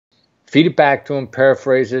feed it back to them,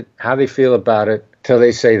 paraphrase it, how they feel about it, till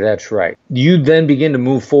they say that's right. You then begin to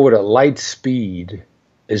move forward at light speed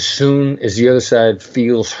as soon as the other side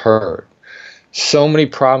feels heard. So many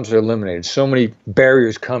problems are eliminated. So many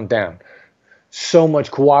barriers come down. So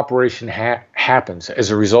much cooperation happens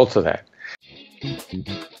as a result of that.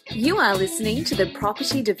 You are listening to the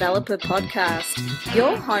Property Developer Podcast,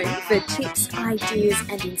 your home for tips, ideas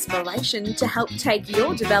and inspiration to help take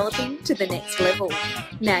your developing to the next level.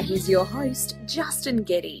 Now here's your host, Justin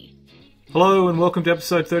Getty. Hello and welcome to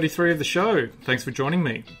episode 33 of the show. Thanks for joining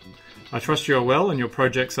me. I trust you are well and your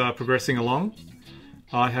projects are progressing along.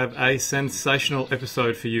 I have a sensational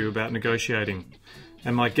episode for you about negotiating.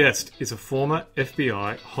 And my guest is a former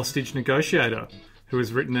FBI hostage negotiator who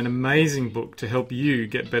has written an amazing book to help you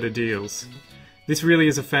get better deals. This really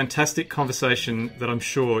is a fantastic conversation that I'm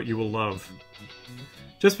sure you will love.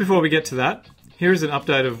 Just before we get to that, here is an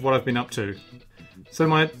update of what I've been up to. So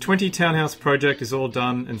my 20 townhouse project is all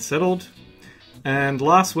done and settled. And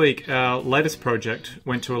last week, our latest project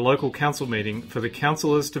went to a local council meeting for the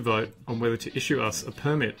councillors to vote on whether to issue us a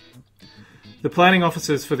permit. The planning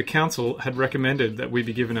officers for the council had recommended that we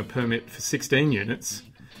be given a permit for 16 units,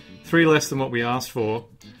 3 less than what we asked for.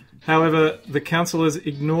 However, the councillors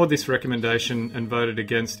ignored this recommendation and voted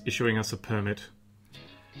against issuing us a permit.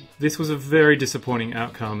 This was a very disappointing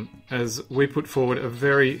outcome, as we put forward a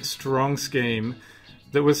very strong scheme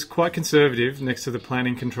that was quite conservative next to the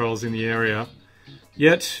planning controls in the area.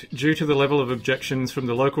 Yet, due to the level of objections from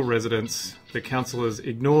the local residents, the councillors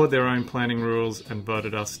ignored their own planning rules and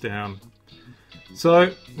voted us down.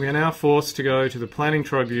 So, we are now forced to go to the planning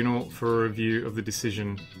tribunal for a review of the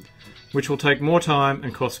decision, which will take more time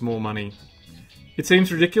and cost more money. It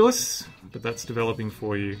seems ridiculous, but that's developing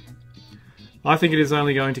for you. I think it is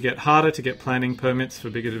only going to get harder to get planning permits for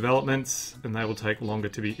bigger developments, and they will take longer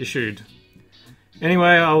to be issued. Anyway,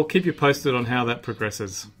 I'll keep you posted on how that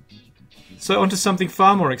progresses. So on to something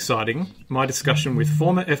far more exciting, my discussion with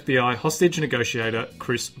former FBI hostage negotiator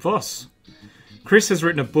Chris Voss. Chris has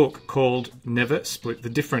written a book called Never Split the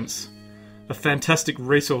Difference, a fantastic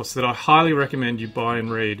resource that I highly recommend you buy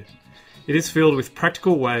and read. It is filled with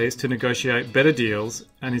practical ways to negotiate better deals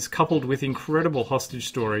and is coupled with incredible hostage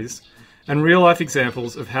stories and real-life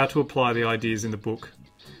examples of how to apply the ideas in the book.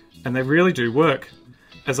 And they really do work,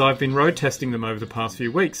 as I've been road testing them over the past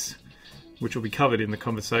few weeks, which will be covered in the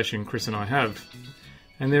conversation Chris and I have.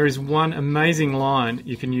 And there is one amazing line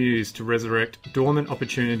you can use to resurrect dormant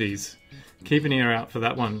opportunities. Keep an ear out for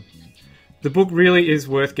that one. The book really is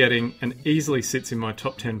worth getting and easily sits in my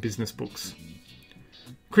top 10 business books.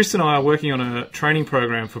 Chris and I are working on a training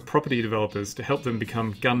program for property developers to help them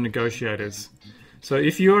become gun negotiators. So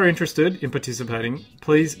if you are interested in participating,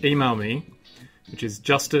 please email me, which is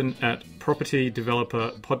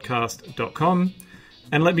justin@propertydeveloperpodcast.com,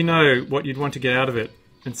 and let me know what you'd want to get out of it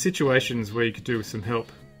and situations where you could do with some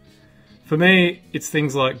help. For me, it's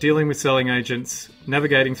things like dealing with selling agents,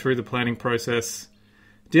 navigating through the planning process,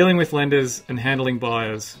 dealing with lenders and handling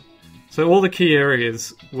buyers. So all the key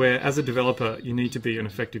areas where, as a developer, you need to be an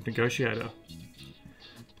effective negotiator.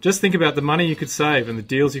 Just think about the money you could save and the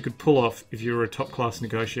deals you could pull off if you were a top-class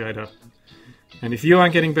negotiator. And if you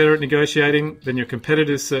aren't getting better at negotiating, then your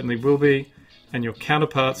competitors certainly will be, and your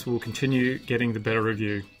counterparts will continue getting the better of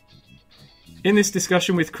you. In this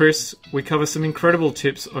discussion with Chris, we cover some incredible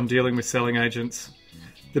tips on dealing with selling agents,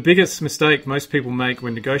 the biggest mistake most people make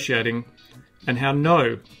when negotiating, and how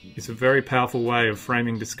no is a very powerful way of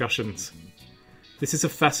framing discussions. This is a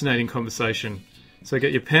fascinating conversation, so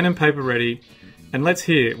get your pen and paper ready, and let's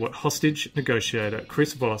hear what hostage negotiator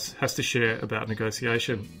Chris Voss has to share about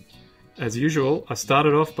negotiation. As usual, I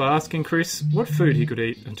started off by asking Chris what food he could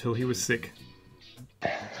eat until he was sick.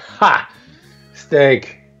 Ha!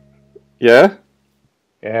 Steak. Yeah?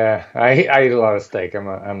 Yeah, I eat a lot of steak. I'm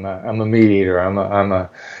a meat eater. I'm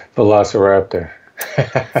a velociraptor.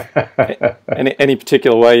 Any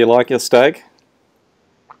particular way you like your steak?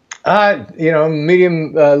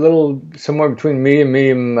 Medium, little, somewhere between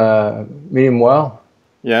medium well.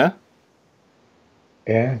 Yeah?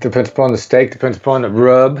 Yeah, depends upon the steak, depends upon the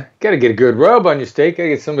rub. Got to get a good rub on your steak. Got to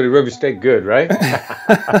get somebody to rub your steak good, right?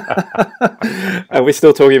 Are we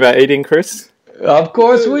still talking about eating, Chris? Of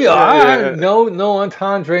course we are. Yeah. No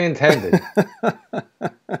entendre intended.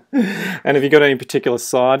 And have you got any particular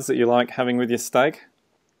sides that you like having with your steak?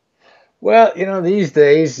 Well, these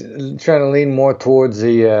days, trying to lean more towards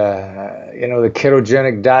the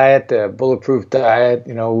ketogenic diet, the bulletproof diet,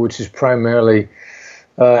 which is primarily,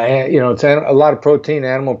 it's a lot of protein,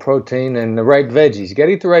 animal protein, and the right veggies. You got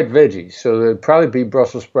to eat the right veggies. So it'd probably be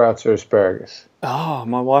Brussels sprouts or asparagus. Oh,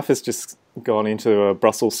 my wife has just gone into a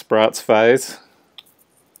Brussels sprouts phase.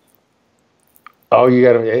 Oh, you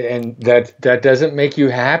got to, and that doesn't make you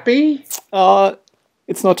happy?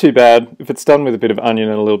 It's not too bad. If it's done with a bit of onion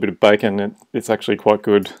and a little bit of bacon, it's actually quite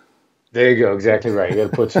good. There you go. Exactly right. You got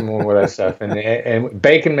to put some more of that stuff, and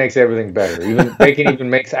bacon makes everything better. Even bacon even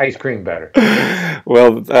makes ice cream better.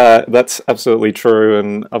 Well, that's absolutely true,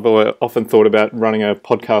 and I've often thought about running a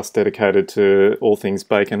podcast dedicated to all things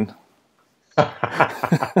bacon.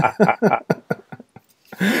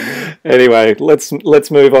 Anyway, let's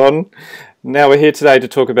move on. Now we're here today to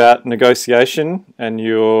talk about negotiation, and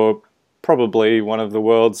you're probably one of the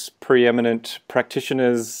world's preeminent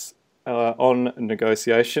practitioners on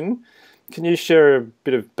negotiation. Can you share a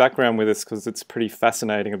bit of background with us, because it's pretty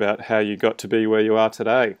fascinating about how you got to be where you are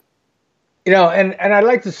today? And I'd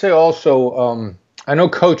like to say also, I know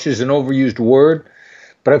coach is an overused word,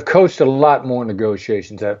 but I've coached a lot more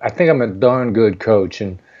negotiations. I think I'm a darn good coach,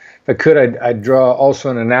 and if I could, I'd draw also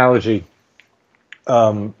an analogy,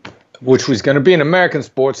 which was going to be an American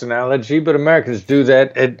sports analogy, but Americans do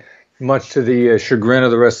that much to the chagrin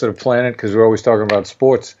of the rest of the planet, because we're always talking about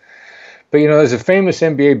sports. But, there's a famous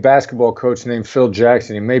NBA basketball coach named Phil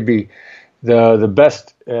Jackson. He may be the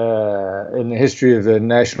best in the history of the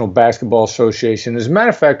National Basketball Association. As a matter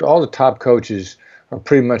of fact, all the top coaches are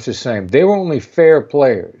pretty much the same. They were only fair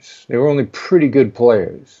players. They were only pretty good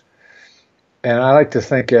players. And I like to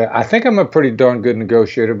think, I think I'm a pretty darn good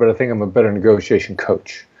negotiator, but I think I'm a better negotiation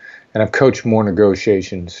coach. And I've coached more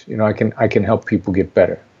negotiations. I can help people get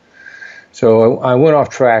better. So I went off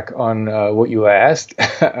track on what you asked.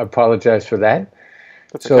 I apologize for that.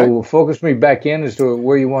 That's so okay. Focus me back in as to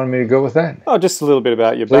where you wanted me to go with that. Oh, just a little bit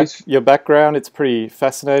about your background. It's pretty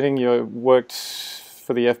fascinating. You worked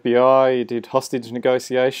for the FBI. You did hostage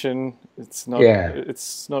negotiation. It's not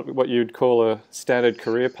what you'd call a standard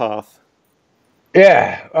career path.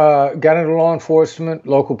 Yeah, got into law enforcement,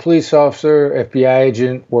 local police officer, FBI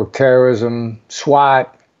agent, worked terrorism,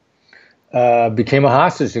 SWAT, became a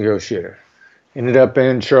hostage negotiator. Ended up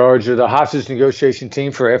in charge of the hostage negotiation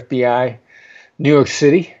team for FBI New York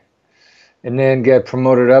City, and then got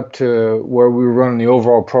promoted up to where we were running the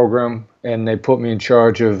overall program, and they put me in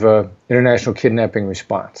charge of international kidnapping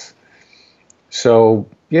response. So,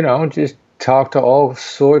 just talk to all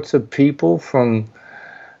sorts of people from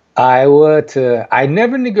Iowa to, I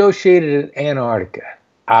never negotiated in Antarctica.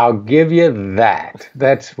 I'll give you that.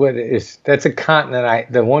 That's what it is. That's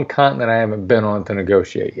the one continent I haven't been on to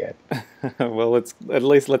negotiate yet. Well, let's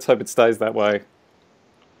hope it stays that way.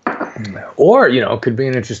 Or, it could be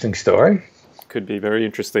an interesting story. Could be very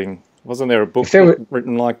interesting. Wasn't there a book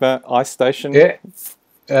written like that? Ice Station? Yeah.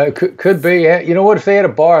 Could be, yeah. You know what? If they had a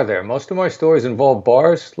bar there, most of my stories involve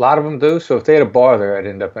bars. A lot of them do. So if they had a bar there, I'd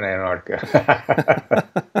end up in Antarctica.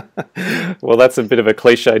 Well, that's a bit of a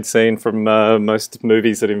cliched scene from most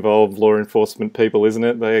movies that involve law enforcement people, isn't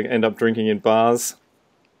it? They end up drinking in bars.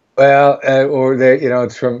 Well, or they,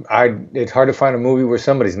 it's hard to find a movie where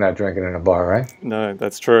somebody's not drinking in a bar, right? No,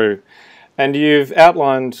 that's true. And you've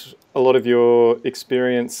outlined a lot of your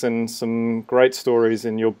experience and some great stories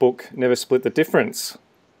in your book, Never Split the Difference.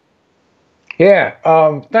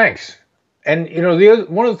 Yeah, thanks. And,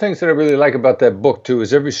 one of the things that I really like about that book, too,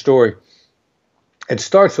 is every story, it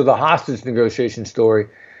starts with a hostage negotiation story.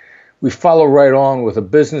 We follow right on with a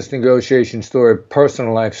business negotiation story,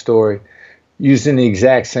 personal life story, using the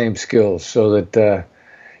exact same skills so that,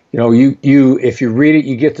 you if you read it,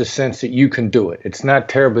 you get the sense that you can do it. It's not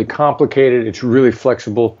terribly complicated. It's really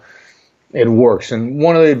flexible. It works. And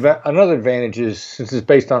another advantage is, since it's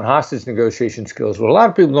based on hostage negotiation skills, what a lot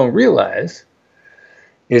of people don't realize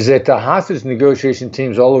is that the hostage negotiation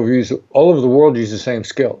teams all over the world use the same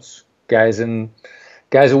skills. Guys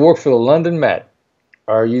that work for the London Met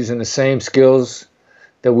are using the same skills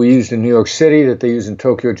that we used in New York City, that they use in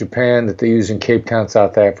Tokyo, Japan, that they use in Cape Town,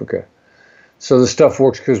 South Africa. So the stuff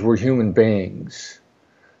works because we're human beings,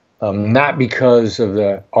 not because of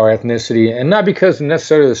our ethnicity, and not because of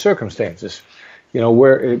necessarily the circumstances,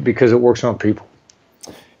 because it works on people.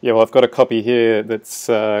 Yeah, well, I've got a copy here that's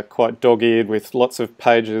quite dog-eared with lots of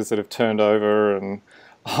pages that have turned over and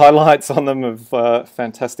highlights on them of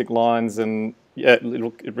fantastic lines, and yeah,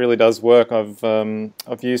 it really does work.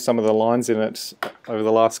 I've used some of the lines in it over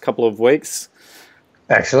the last couple of weeks.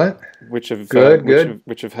 Excellent. Which have good.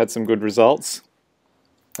 Which have had some good results.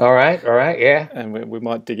 All right, yeah. And we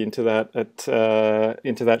might dig into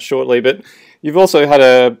that shortly. But you've also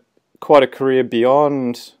had quite a career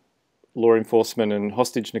beyond law enforcement and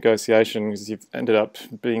hostage negotiation, because you've ended up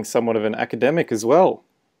being somewhat of an academic as well.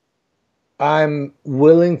 I'm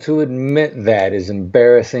willing to admit that, as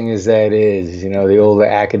embarrassing as that is, the old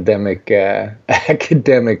academic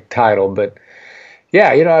title. But Yeah,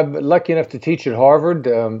 I'm lucky enough to teach at Harvard,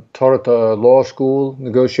 taught at the law school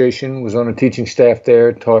negotiation, was on a teaching staff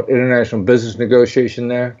there, taught international business negotiation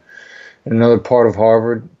there, in another part of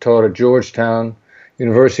Harvard, taught at Georgetown,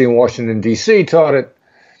 University in Washington, D.C., taught at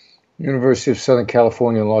University of Southern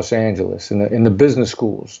California in Los Angeles, in the business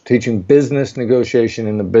schools, teaching business negotiation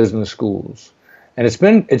in the business schools. And it's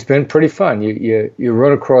been pretty fun. You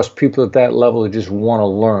run across people at that level that just want to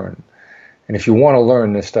learn. And if you want to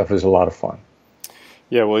learn, this stuff is a lot of fun.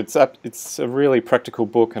 Yeah, well, it's a really practical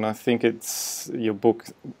book, and I think your book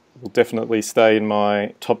will definitely stay in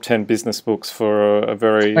my top 10 business books for a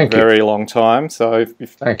very long time. So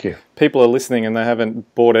if Thank you. people are listening and they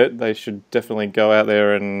haven't bought it, they should definitely go out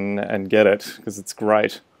there and get it, because it's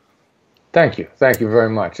great. Thank you very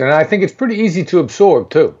much. And I think it's pretty easy to absorb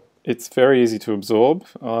too. It's very easy to absorb,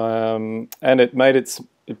 and it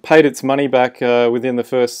paid its money back within the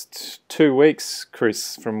first 2 weeks,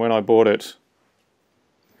 Chris, from when I bought it.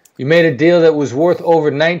 You made a deal that was worth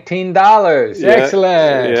over $19. Yeah,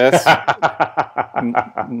 excellent. Yes.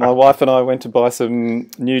 My wife and I went to buy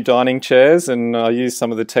some new dining chairs, and I used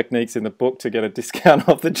some of the techniques in the book to get a discount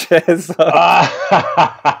off the chairs.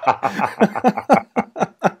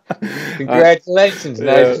 Congratulations.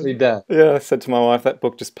 Nicely done. Yeah, I said to my wife, that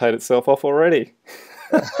book just paid itself off already.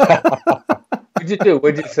 What'd you do?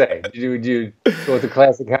 What'd you say? Did you go with the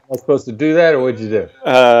classic, how am I supposed to do that, or what'd you do?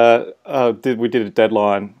 We did a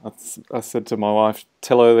deadline. I said to my wife,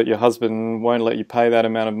 tell her that your husband won't let you pay that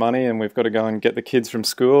amount of money, and we've got to go and get the kids from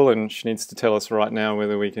school, and she needs to tell us right now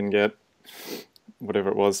whether we can get whatever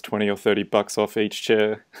it was, $20 or $30 off each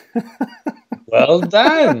chair. Well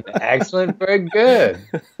done. Excellent. Very good.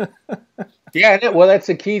 Yeah, well, that's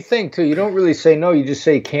a key thing, too. You don't really say no. You just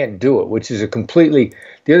say you can't do it, which is the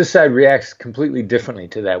other side reacts completely differently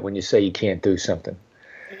to that when you say you can't do something.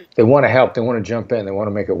 They want to help. They want to jump in. They want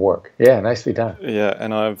to make it work. Yeah, nicely done. Yeah,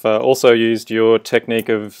 and I've also used your technique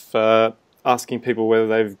of asking people whether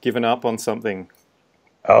they've given up on something.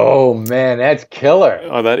 Oh, man, that's killer.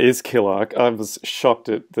 Oh, that is killer. I was shocked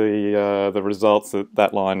at the results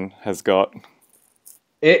that line has got.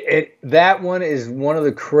 That one is one of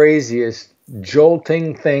the craziest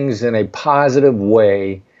jolting things in a positive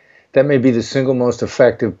way. That may be the single most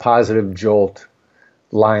effective positive jolt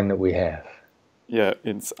line that we have. Yeah,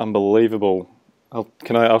 it's unbelievable.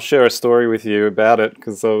 I'll share a story with you about it,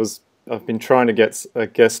 because I've been trying to get a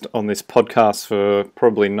guest on this podcast for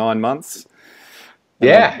probably 9 months.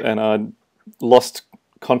 And I lost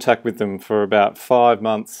contact with them for about 5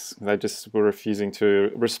 months. They just were refusing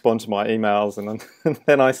to respond to my emails, and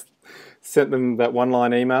then I sent them that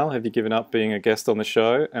one-line email, have you given up being a guest on the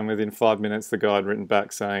show? And within 5 minutes, the guy had written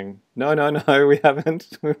back saying, no, we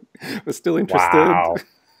haven't. We're still interested.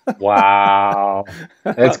 Wow.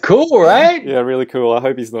 That's cool, right? Yeah, really cool. I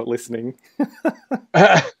hope he's not listening.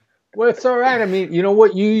 Well, it's all right. I mean, you know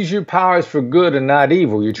what? You use your powers for good and not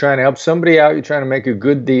evil. You're trying to help somebody out. You're trying to make a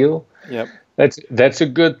good deal. Yep. That's a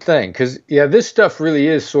good thing, because, yeah, this stuff really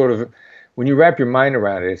is sort of, when you wrap your mind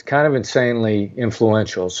around it, it's kind of insanely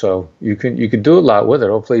influential. So you can do a lot with it.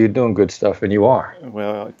 Hopefully you're doing good stuff, and you are.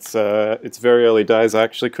 Well, it's very early days. I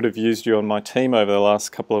actually could have used you on my team over the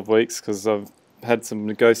last couple of weeks, because I've had some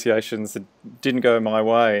negotiations that didn't go my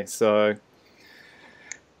way. So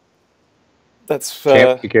that's...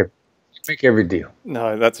 Make every deal.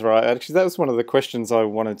 No, that's right. Actually, that was one of the questions I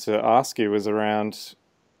wanted to ask you, was around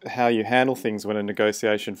how you handle things when a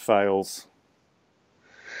negotiation fails.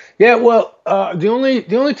 Yeah, well, the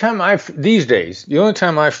only time these days, the only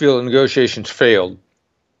time I feel a negotiation's failed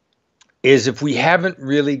is if we haven't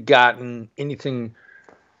really gotten anything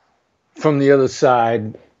from the other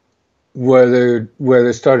side where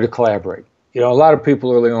they're starting to collaborate. A lot of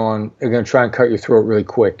people early on are going to try and cut your throat really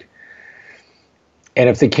quick. And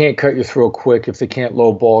if they can't cut your throat quick, if they can't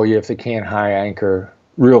lowball you, if they can't high anchor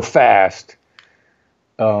real fast,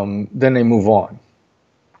 then they move on.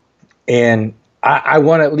 And I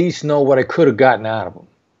want to at least know what I could have gotten out of them.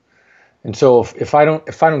 And so if I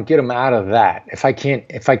don't get them out of that, if I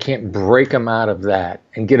can't break them out of that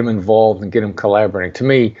and get them involved and get them collaborating, to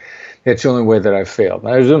me, that's the only way that I've failed.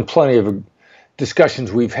 Now, there's been plenty of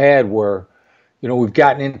discussions we've had where, we've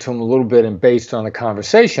gotten into them a little bit, and based on the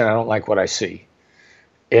conversation, I don't like what I see,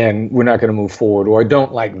 and we're not going to move forward, or I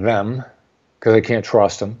don't like them because I can't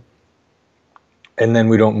trust them, and then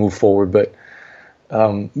we don't move forward. But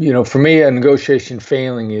for me, a negotiation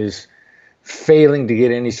failing is failing to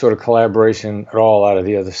get any sort of collaboration at all out of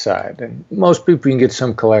the other side. And most people you can get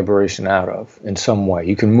some collaboration out of in some way.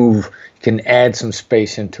 You can add some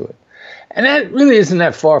space into it. And that really isn't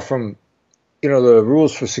that far from, the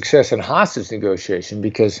rules for success in hostage negotiation,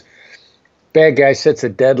 because bad guy sets a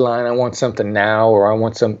deadline, I want something now, or I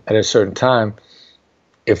want some at a certain time.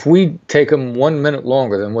 If we take them 1 minute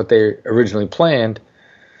longer than what they originally planned,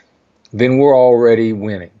 then we're already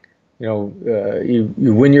winning. You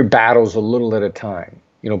win your battles a little at a time,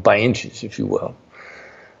 by inches, if you will.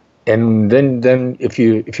 And then if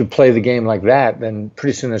you play the game like that, then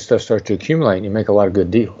pretty soon that stuff starts to accumulate and you make a lot of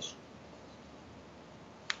good deals.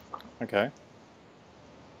 Okay.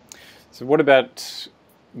 So what about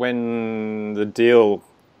when the deal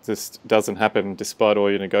just doesn't happen despite all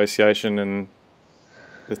your negotiation and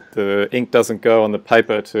the ink doesn't go on the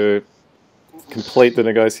paper to complete the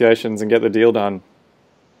negotiations and get the deal done?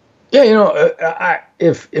 Yeah,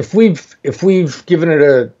 if we've given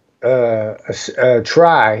it a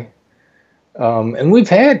try, and we've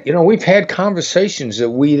had conversations that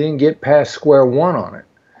we didn't get past square one on it,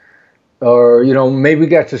 or maybe we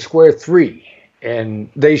got to square three, and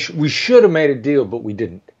we should have made a deal, but we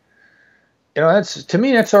didn't. To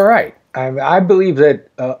me that's all right. I believe that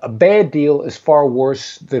a bad deal is far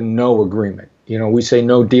worse than no agreement. We say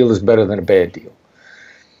no deal is better than a bad deal.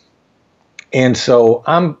 And so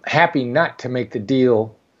I'm happy not to make the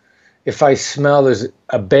deal if I smell there's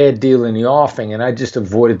a bad deal in the offing and I just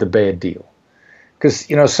avoided the bad deal. Because,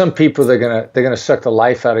 some people, they're gonna suck the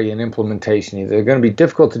life out of you in implementation. Either they're going to be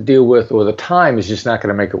difficult to deal with, or the time is just not going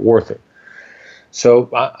to make it worth it. So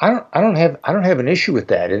I don't have an issue with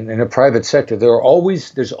that in a private sector.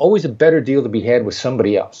 There's always a better deal to be had with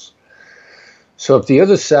somebody else. So if the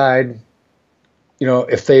other side,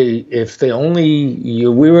 if they only,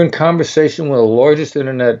 we were in conversation with the largest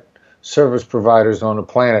internet service providers on the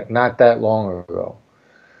planet not that long ago,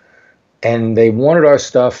 and they wanted our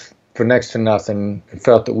stuff for next to nothing and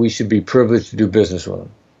felt that we should be privileged to do business with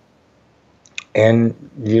them. And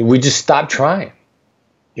we just stopped trying.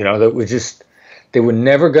 They were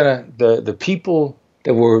never gonna, the people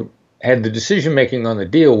that had the decision making on the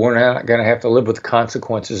deal were not gonna have to live with the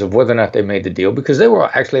consequences of whether or not they made the deal, because they were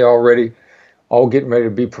actually already all getting ready to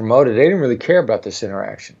be promoted. They didn't really care about this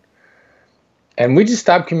interaction. And we just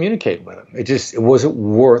stopped communicating with them. It wasn't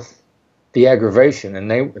worth the aggravation, and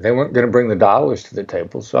they weren't going to bring the dollars to the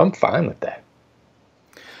table, so I'm fine with that.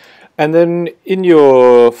 And then in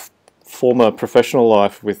your former professional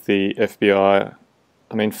life with the FBI,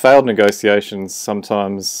 failed negotiations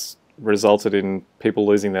sometimes resulted in people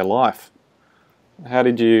losing their life. How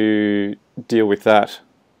did you deal with that?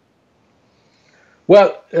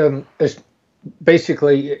 Well,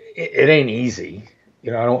 basically, it ain't easy. I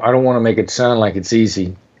don't want to make it sound like it's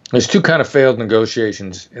easy. There's two kind of failed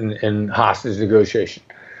negotiations in hostage negotiation.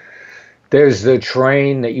 There's the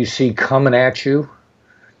train that you see coming at you,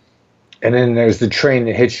 and then there's the train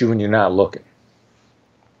that hits you when you're not looking.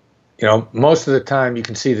 Most of the time you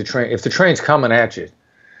can see the train. If the train's coming at you,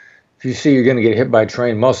 if you see you're going to get hit by a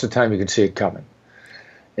train, most of the time you can see it coming.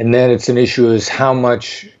 And then it's an issue is how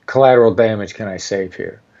much collateral damage can I save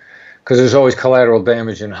here? Because there's always collateral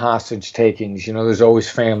damage in hostage takings. There's always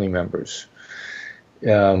family members.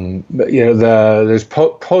 There's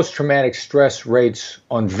post-traumatic stress rates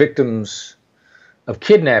on victims of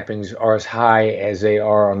kidnappings are as high as they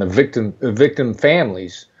are on the victim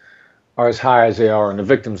families are as high as they are on the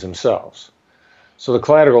victims themselves. So the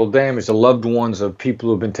collateral damage, the loved ones of people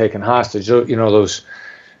who have been taken hostage, those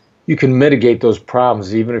you can mitigate those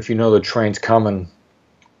problems even if the train's coming.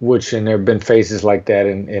 And there have been phases like that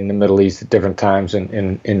in the Middle East at different times,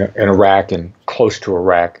 in Iraq and close to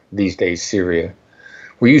Iraq these days, Syria,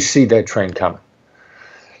 where you see that train coming.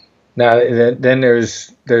 Now, then there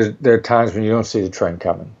are times when you don't see the train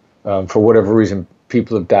coming. For whatever reason,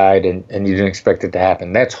 people have died and you didn't expect it to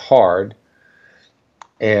happen. That's hard.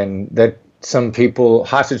 And that some people,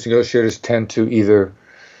 hostage negotiators tend to either,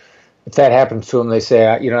 if that happens to them, they say,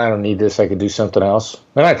 I don't need this, I could do something else.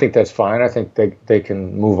 And I think that's fine. I think they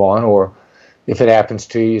can move on. Or if it happens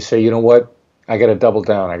to you, you say, you know what, I got to double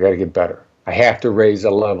down. I got to get better. I have to raise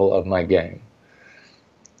the level of my game.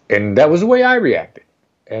 And that was the way I reacted.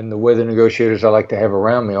 And the way the negotiators I like to have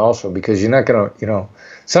around me also, because you're not going to,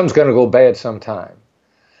 something's going to go bad sometime.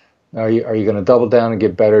 Are you going to double down and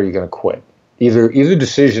get better, or are you going to quit? Either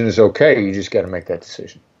decision is okay, you just got to make that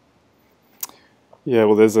decision. Yeah,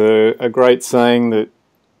 well, there's a great saying that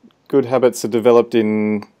good habits are developed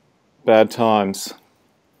in bad times.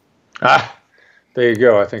 There you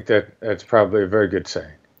go. I think that's probably a very good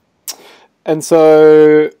saying. And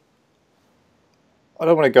so I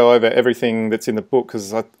don't want to go over everything that's in the book,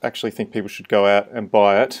 because I actually think people should go out and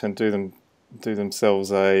buy it and do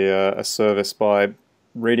themselves a service by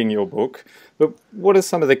reading your book. But what are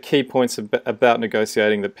some of the key points about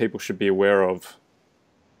negotiating that people should be aware of?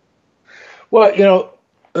 Well,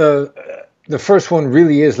 the the first one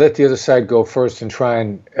really is let the other side go first and try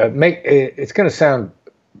and make it. It's going to sound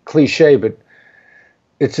cliche, but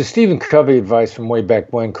it's a Stephen Covey advice from way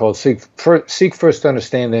back when called seek first to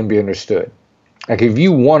understand, then be understood. Like if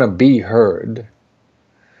you want to be heard,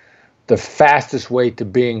 the fastest way to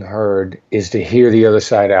being heard is to hear the other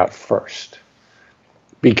side out first,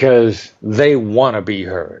 because they want to be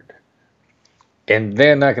heard, and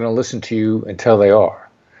they're not going to listen to you until they are.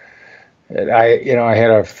 I had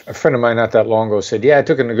a friend of mine not that long ago said, yeah, I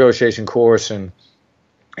took a negotiation course and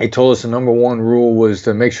he told us the number one rule was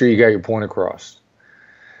to make sure you got your point across.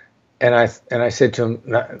 And I said to him,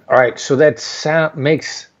 all right, so that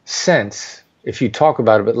makes sense if you talk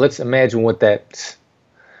about it, but let's imagine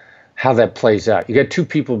how that plays out. You got two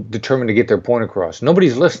people determined to get their point across.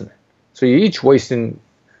 Nobody's listening. So you're each wasting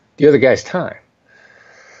the other guy's time.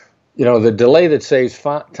 The delay that saves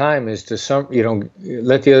time is to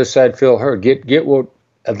let the other side feel heard. Get what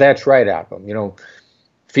that's right out of them.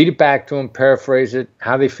 Feed it back to them, paraphrase it,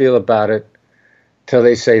 how they feel about it, till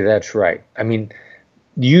they say that's right. I mean,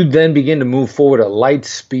 you then begin to move forward at light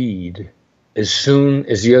speed as soon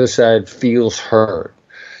as the other side feels heard.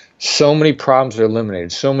 So many problems are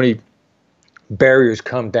eliminated. So many barriers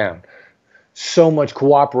come down. So much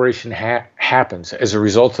cooperation happens as a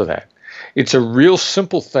result of that. It's a real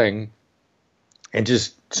simple thing, and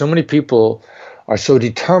just so many people are so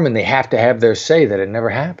determined they have to have their say that it never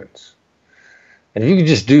happens. And if you can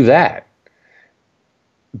just do that,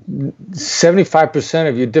 75%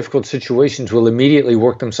 of your difficult situations will immediately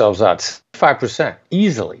work themselves out. 5%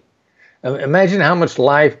 easily. Imagine how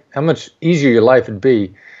much easier your life would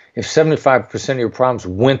be if 75% of your problems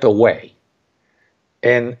went away.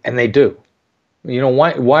 And they do.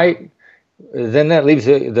 Why? Then that leaves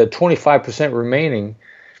the 25% remaining.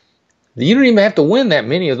 You don't even have to win that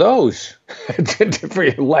many of those for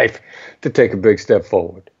your life to take a big step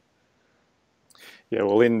forward. Yeah,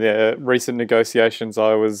 well, in the recent negotiations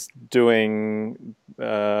I was doing,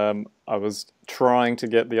 I was trying to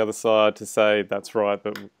get the other side to say that's right,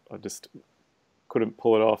 but I just couldn't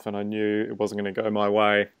pull it off, and I knew it wasn't going to go my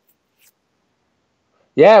way.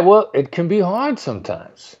 Yeah, well, it can be hard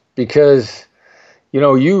sometimes because,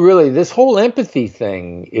 this whole empathy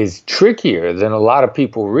thing is trickier than a lot of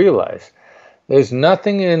people realize. There's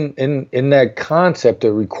nothing in that concept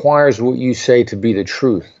that requires what you say to be the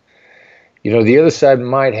truth. The other side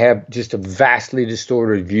might have just a vastly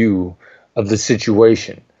distorted view of the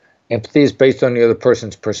situation. Empathy is based on the other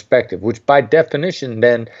person's perspective, which by definition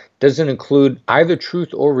then doesn't include either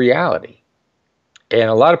truth or reality. And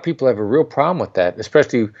a lot of people have a real problem with that,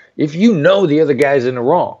 especially if the other guy's in the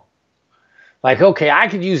wrong. Like, okay, I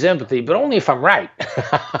could use empathy, but only if I'm right.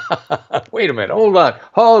 Wait a minute, hold on.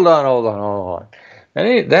 That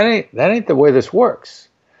ain't the way this works.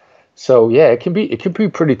 So yeah, it can be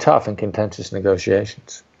pretty tough in contentious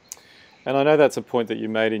negotiations. And I know that's a point that you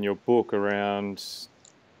made in your book around,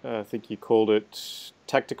 I think you called it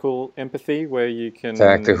tactical empathy, where you can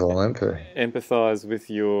empathize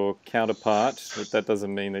with your counterpart, but that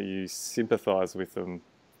doesn't mean that you sympathize with them.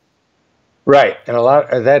 Right,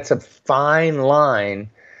 and that's a fine line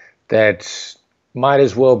that might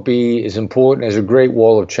as well be as important as a Great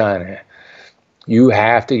Wall of China. You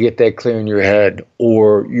have to get that clear in your head,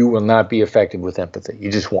 or you will not be effective with empathy.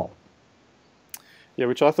 You just won't. Yeah,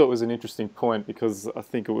 which I thought was an interesting point, because I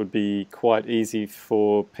think it would be quite easy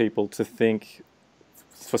for people to think,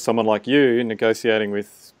 for someone like you, negotiating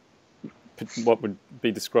with what would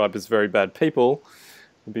be described as very bad people,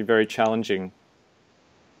 would be very challenging.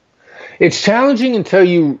 It's challenging until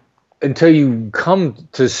you come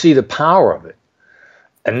to see the power of it.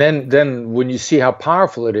 And then when you see how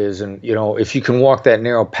powerful it is, and if you can walk that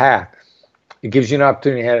narrow path, it gives you an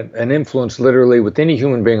opportunity to have an influence literally with any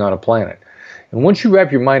human being on a planet. And once you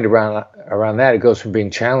wrap your mind around that, it goes from being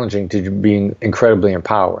challenging to being incredibly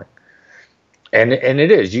empowering. And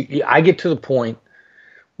it is. I get to the point,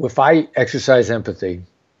 if I exercise empathy,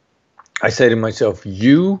 I say to myself,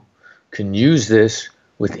 you can use this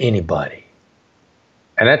with anybody.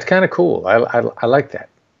 And that's kind of cool. I like that.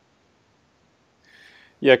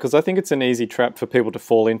 Yeah, because I think it's an easy trap for people to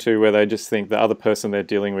fall into, where they just think the other person they're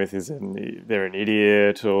dealing with they're an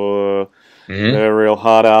idiot, or they're a real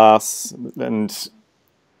hard ass, and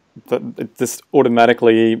it just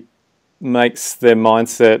automatically makes their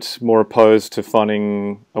mindset more opposed to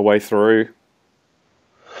finding a way through.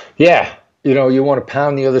 Yeah, you want to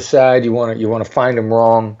pound the other side. You want to find them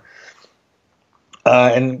wrong,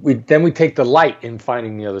 and we take delight in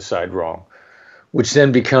finding the other side wrong, which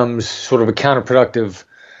then becomes sort of a counterproductive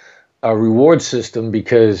reward system,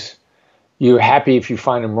 because you're happy if you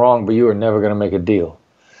find them wrong, but you are never going to make a deal.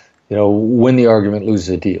 win the argument, lose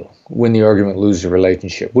the deal. Win the argument, lose the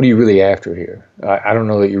relationship. What are you really after here? I don't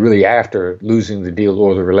know that you're really after losing the deal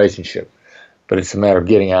or the relationship, but it's a matter of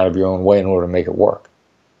getting out of your own way in order to make it work.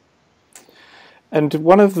 And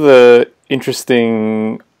one of the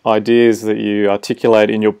interesting ideas that you articulate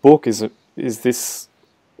in your book is this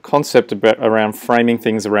concept around framing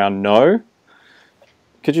things around no.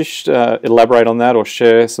 Could you elaborate on that or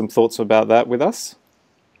share some thoughts about that with us?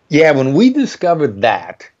 Yeah, when we discovered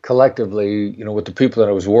that collectively, with the people that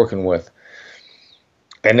I was working with,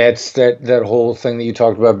 and that's that whole thing that you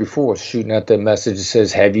talked about before, shooting out that message that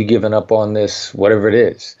says, "Have you given up on this?" Whatever it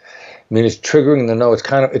is. I mean, it's triggering the no. It's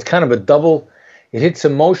kind of a double. It hits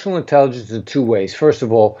emotional intelligence in two ways. First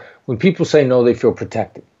of all, when people say no, they feel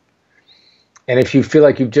protected. And if you feel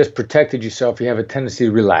like you've just protected yourself, you have a tendency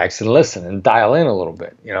to relax and listen and dial in a little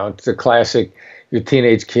bit. It's a classic, your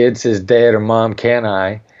teenage kid says, "Dad or Mom, can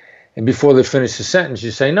I?" And before they finish the sentence,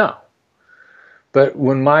 you say no. But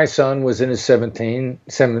when my son was in his teens,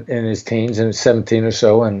 and 17 or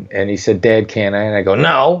so, and he said, "Dad, can I?" And I go,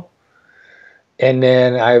 "No." And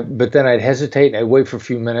then I'd hesitate and I'd wait for a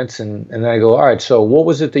few minutes, and then I go, "All right, so what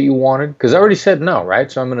was it that you wanted?" Because I already said no, right?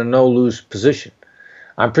 So I'm in a no-lose position.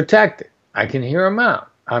 I'm protected. I can hear him out.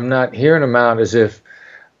 I'm not hearing him out as if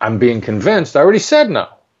I'm being convinced. I already said no.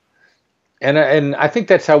 And I think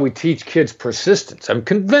that's how we teach kids persistence. I'm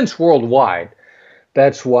convinced worldwide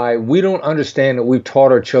that's why we don't understand that we've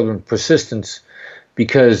taught our children persistence,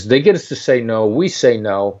 because they get us to say no, we say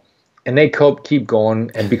no, and they keep going.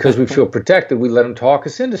 And because we feel protected, we let them talk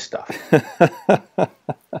us into stuff.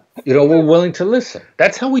 We're willing to listen.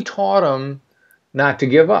 That's how we taught them not to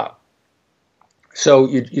give up. So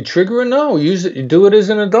you trigger a no, use it, you do it as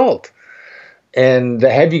an adult. And the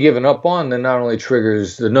 "have you given up on" then not only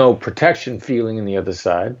triggers the no protection feeling in the other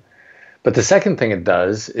side, but the second thing it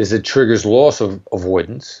does is it triggers loss of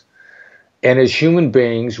avoidance. And as human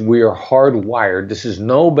beings, we are hardwired. This is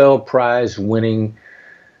Nobel Prize winning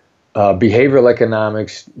behavioral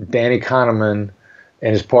economics. Danny Kahneman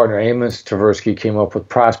and his partner Amos Tversky came up with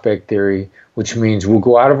prospect theory, which means we'll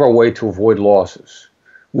go out of our way to avoid losses.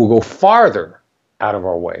 We'll go farther out of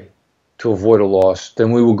our way to avoid a loss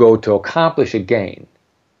than we will go to accomplish a gain.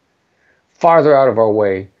 Farther out of our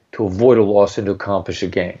way to avoid a loss and to accomplish a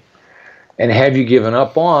gain. And "have you given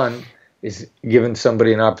up on" is giving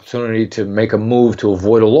somebody an opportunity to make a move to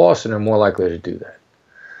avoid a loss, and they're more likely to do that.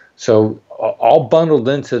 So all bundled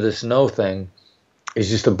into this no thing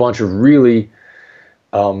is just a bunch of really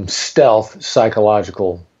stealth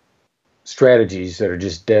psychological strategies that are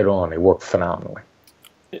just dead on. They work phenomenally.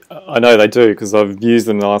 I know they do, because I've used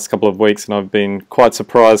them the last couple of weeks and I've been quite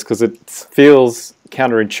surprised, because it feels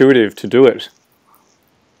counterintuitive to do it.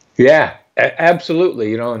 Yeah,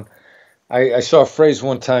 absolutely. And I saw a phrase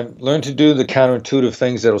one time: learn to do the counterintuitive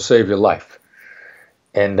things that'll save your life.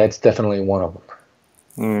 And that's definitely one of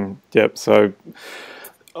them. Yep. So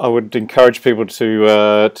I would encourage people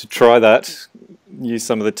to try that, use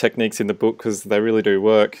some of the techniques in the book, because they really do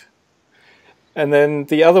work. And then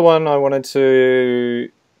the other one I wanted to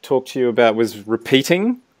talk to you about was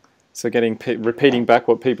repeating. So repeating back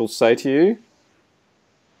what people say to you.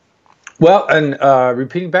 Well, and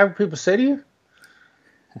repeating back what people say to you?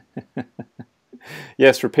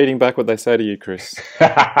 Yes, repeating back what they say to you, Chris.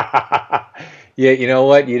 Yeah, you know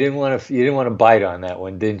what? You didn't want to bite on that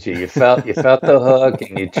one, didn't you? You felt the hook,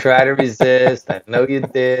 and you tried to resist. I know you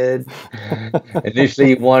did.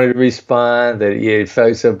 Initially, you wanted to respond, that you felt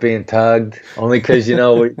yourself being tugged, only because you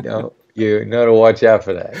know to watch out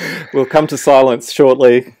for that. We'll come to silence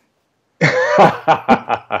shortly.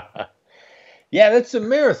 Yeah, that's a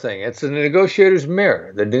mirror thing. It's a negotiator's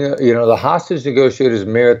mirror. The hostage negotiator's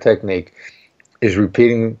mirror technique is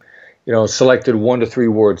repeating, selected 1 to 3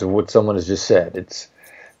 words of what someone has just said. It's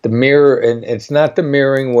the mirror, and it's not the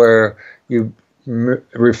mirroring where you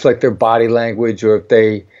reflect their body language, or if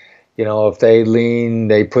they lean,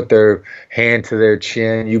 they put their hand to their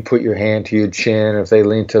chin, you put your hand to your chin. If they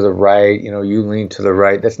lean to the right, you lean to the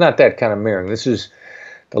right. That's not that kind of mirroring. This is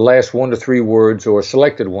the last 1 to 3 words, or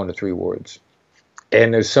selected 1 to 3 words.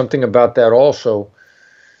 And there's something about that also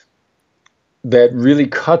that really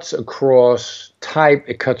cuts across type,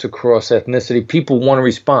 it cuts across ethnicity. People want to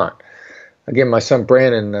respond. Again, my son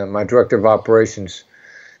Brandon, my director of operations,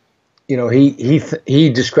 he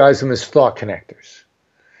describes them as thought connectors.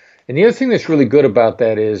 And the other thing that's really good about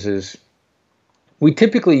that is we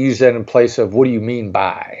typically use that in place of "what do you mean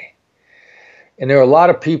by?" And there are a lot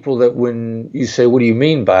of people that when you say "what do you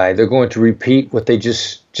mean by?" they're going to repeat what they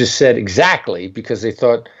just said exactly, because they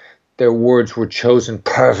thought their words were chosen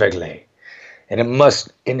perfectly. And it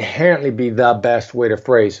must inherently be the best way to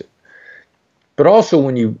phrase it. But also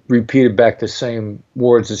when you repeated back the same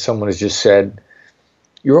words that someone has just said,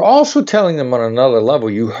 you're also telling them on another level,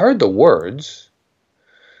 you heard the words.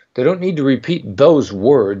 They don't need to repeat those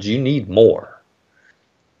words. You need more.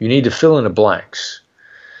 You need to fill in the blanks.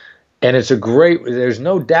 And there's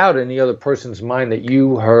no doubt in the other person's mind that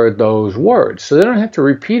you heard those words. So they don't have to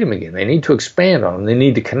repeat them again. They need to expand on them. They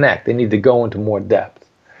need to connect. They need to go into more depth.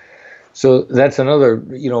 So that's another,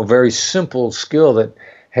 very simple skill that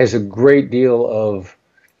has a great deal of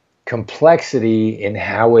complexity in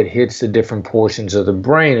how it hits the different portions of the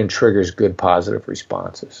brain and triggers good positive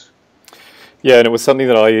responses. Yeah, and it was something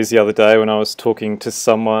that I used the other day when I was talking to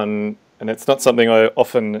someone, and it's not something I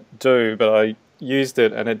often do, but I used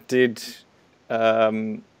it and it did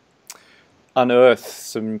unearth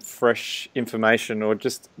some fresh information, or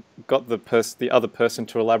just got the other person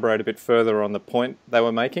to elaborate a bit further on the point they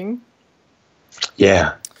were making.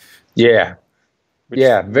 Yeah.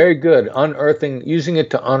 Yeah, very good. Using it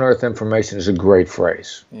to unearth information is a great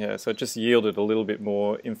phrase. Yeah, so it just yielded a little bit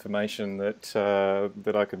more information that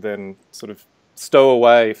that I could then sort of stow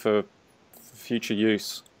away for future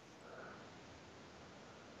use.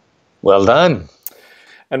 Well done.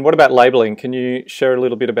 And what about labeling? Can you share a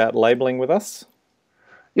little bit about labeling with us?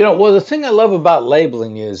 Well, the thing I love about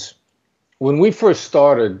labeling is when we first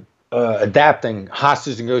started adapting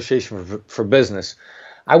hostage negotiation for business,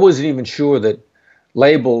 I wasn't even sure that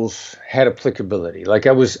labels had applicability. Like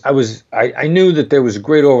I knew that there was a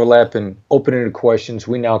great overlap in open-ended questions.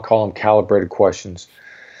 We now call them calibrated questions.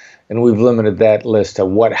 And we've limited that list to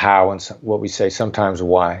what, how, and what we say sometimes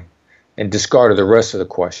why, and discarded the rest of the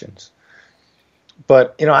questions.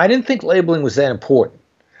 But, I didn't think labeling was that important.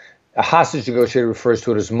 A hostage negotiator refers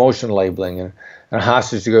to it as motion labeling, and a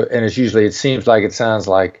hostage and it's usually, it seems like, it sounds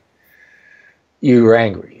like you're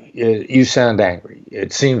angry. You sound angry.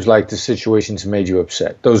 It seems like the situation's made you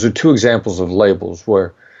upset. Those are two examples of labels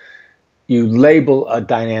where you label a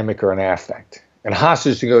dynamic or an affect. And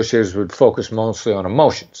hostage negotiators would focus mostly on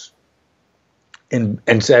emotions. And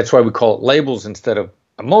so that's why we call it labels instead of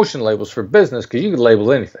emotion labels for business, because you could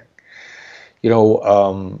label anything.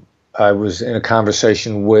 I was in a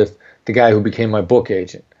conversation with the guy who became my book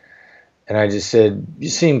agent. And I just said, you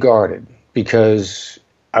seem guarded, because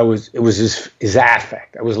it was his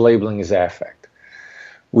affect. I was labeling his affect.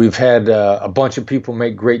 We've had a bunch of people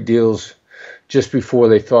make great deals just before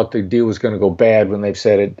they thought the deal was going to go bad, when they've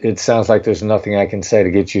said, it sounds like there's nothing I can say to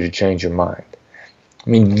get you to change your mind. I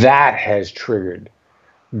mean, that has triggered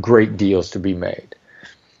great deals to be made.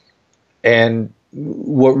 And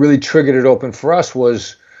what really triggered it open for us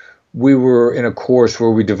was we were in a course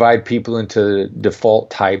where we divide people into default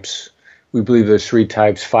types. We believe there's 3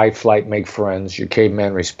 types: fight, flight, make friends, your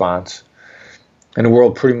caveman response. And the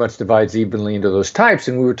world pretty much divides evenly into those types.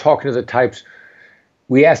 And we were talking to the types.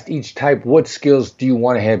 We asked each type, what skills do you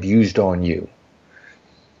want to have used on you?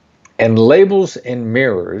 And labels and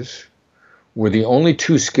mirrors were the only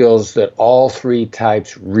 2 skills that all 3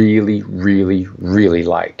 types really, really, really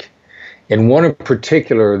like. And one in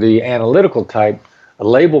particular, the analytical type, a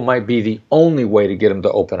label might be the only way to get them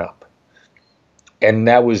to open up. And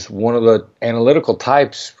that was one of the analytical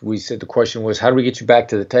types. We said the question was, how do we get you back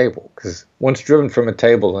to the table? Because once driven from a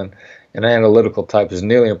table, an analytical type is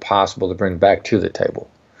nearly impossible to bring back to the table.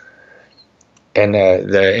 And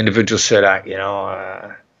the individual said,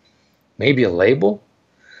 maybe a label?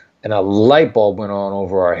 And a light bulb went on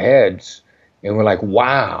over our heads. And we're like,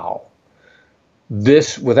 wow.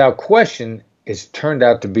 This, without question, has turned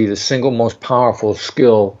out to be the single most powerful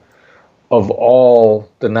skill of all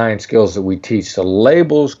the 9 skills that we teach. The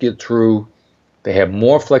labels get through. They have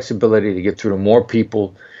more flexibility to get through to more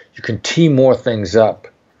people. You can tee more things up.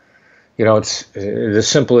 It's the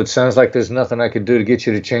simple, it sounds like there's nothing I could do to get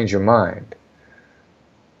you to change your mind.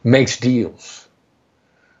 Makes deals.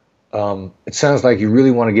 It sounds like you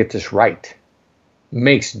really want to get this right.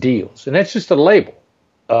 Makes deals. And that's just a label.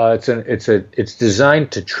 It's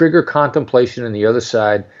designed to trigger contemplation on the other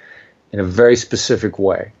side in a very specific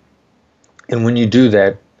way. And when you do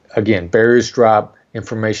that, again, barriers drop,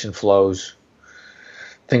 information flows,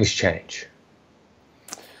 things change.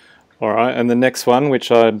 All right, and the next one,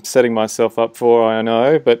 which I'm setting myself up for, I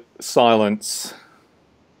know, but silence.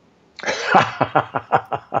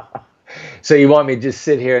 So you want me to just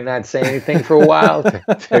sit here and not say anything for a while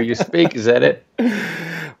till you speak? Is that it?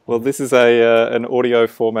 Well, this is an audio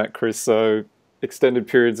format, Chris, so extended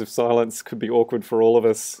periods of silence could be awkward for all of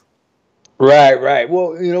us. Right.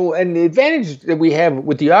 Well, and the advantage that we have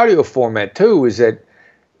with the audio format too is that,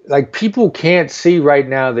 like, people can't see right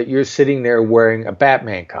now that you're sitting there wearing a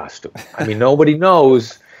Batman costume. I mean, nobody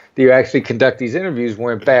knows that you actually conduct these interviews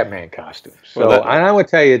wearing Batman costumes. So, Well, and I would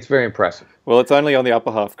tell you, it's very impressive. Well, it's only on the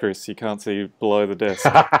upper half, Chris. You can't see below the desk.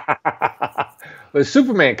 The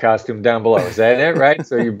Superman costume down below, is that it, right?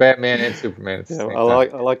 So you're Batman and Superman at the same time. I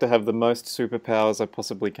like to have the most superpowers I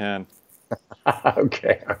possibly can.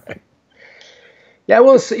 Okay, all right. Yeah,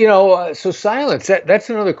 well, so silence, that's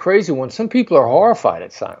another crazy one. Some people are horrified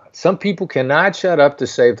at silence. Some people cannot shut up to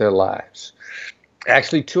save their lives.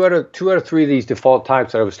 Actually, two out of three of these default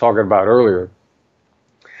types that I was talking about earlier,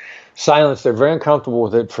 silence, they're very uncomfortable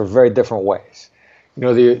with it for very different ways.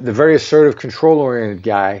 The very assertive, control-oriented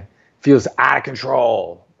guy feels out of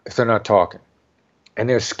control if they're not talking. And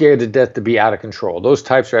they're scared to death to be out of control. Those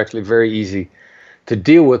types are actually very easy to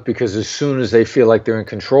deal with because as soon as they feel like they're in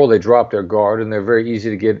control, they drop their guard, and they're very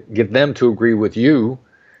easy to get them to agree with you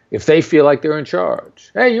if they feel like they're in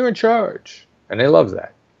charge. Hey, you're in charge. And they love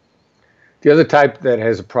that. The other type that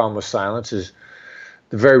has a problem with silence is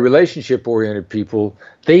the very relationship-oriented people.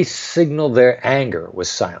 They signal their anger with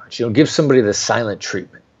silence. Give somebody the silent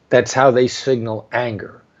treatment. That's how they signal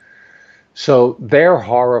anger. So they're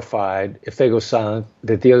horrified if they go silent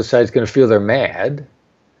that the other side's going to feel they're mad,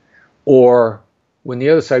 or when the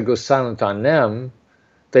other side goes silent on them,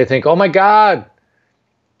 they think, oh my God,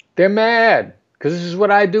 they're mad because this is what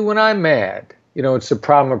I do when I'm mad. It's the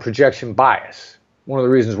problem of projection bias. One of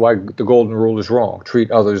the reasons why the golden rule is wrong.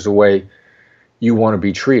 Treat others the way you want to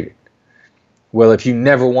be treated. Well, if you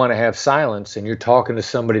never want to have silence and you're talking to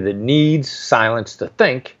somebody that needs silence to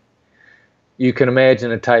think, you can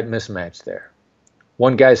imagine a type mismatch there.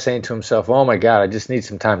 One guy's saying to himself, oh my God, I just need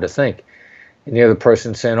some time to think. And the other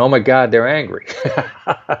person saying, oh my God, they're angry.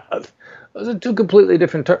 Those are two completely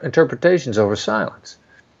different interpretations over silence.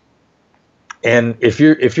 And if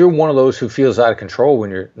you're one of those who feels out of control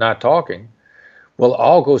when you're not talking, well,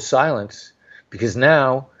 all go silence, because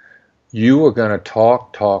now you are going to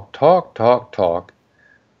talk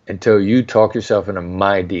until you talk yourself into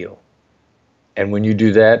my deal. And when you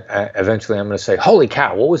do that, eventually I'm going to say, holy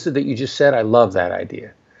cow, what was it that you just said? I love that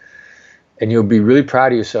idea. And you'll be really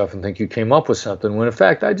proud of yourself and think you came up with something, when in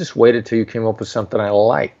fact I just waited till you came up with something I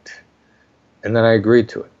liked. And then I agreed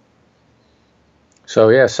to it. So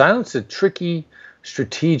yeah, silence is a tricky,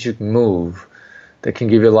 strategic move that can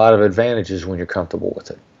give you a lot of advantages when you're comfortable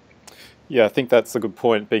with it. Yeah, I think that's a good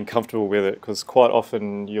point, being comfortable with it, because quite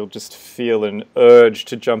often you'll just feel an urge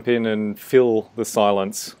to jump in and fill the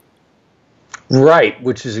silence. Right,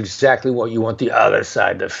 which is exactly what you want the other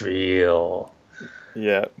side to feel.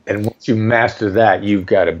 Yeah. And once you master that, you've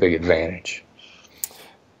got a big advantage.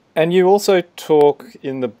 And you also talk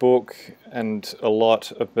in the book and a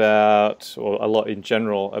lot about, or a lot in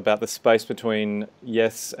general, about the space between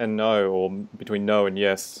yes and no, or between no and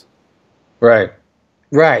yes. Right.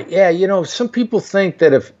 Right. Yeah, some people think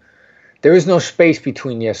that if there is no space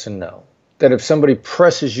between yes and no, that if somebody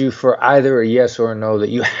presses you for either a yes or a no, that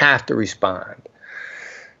you have to respond.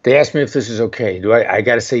 They ask me if this is okay. I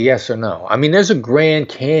got to say yes or no? I mean, there's a Grand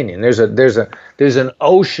Canyon. There's an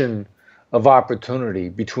ocean of opportunity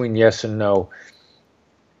between yes and no.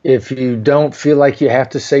 If you don't feel like you have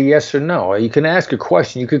to say yes or no, you can ask a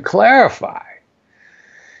question. You could clarify.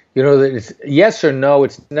 That it's yes or no.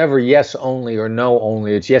 It's never yes only or no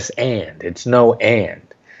only. It's yes and. It's no and.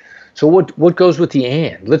 So what goes with the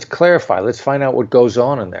and? Let's clarify. Let's find out what goes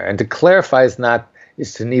on in there. And to clarify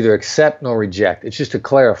is to neither accept nor reject. It's just to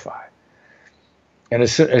clarify. And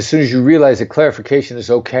as soon as you realize that clarification is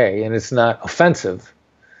okay and it's not offensive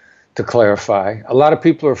to clarify, a lot of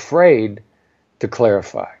people are afraid to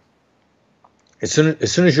clarify. As soon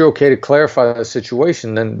as you're okay to clarify the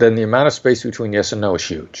situation, then the amount of space between yes and no is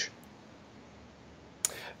huge.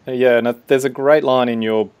 Yeah, and there's a great line in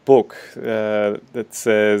your book that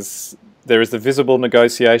says, there is the visible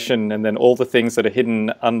negotiation and then all the things that are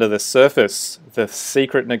hidden under the surface, the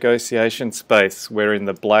secret negotiation space wherein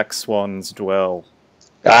the black swans dwell.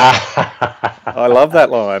 I love that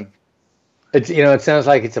line. It sounds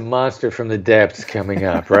like it's a monster from the depths coming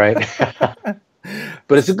up, right?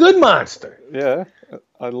 But it's a good monster. Yeah.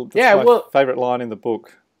 That's my favorite line in the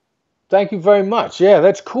book. Thank you very much. Yeah,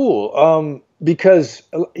 that's cool. Because,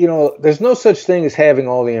 there's no such thing as having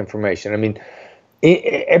all the information. I mean,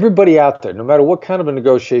 everybody out there, no matter what kind of a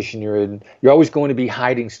negotiation you're in, you're always going to be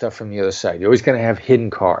hiding stuff from the other side. You're always going to have hidden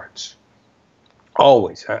cards.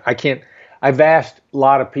 Always. I've asked a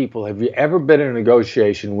lot of people, have you ever been in a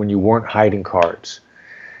negotiation when you weren't hiding cards?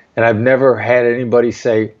 And I've never had anybody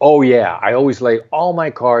say, oh yeah, I always lay all my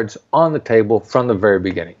cards on the table from the very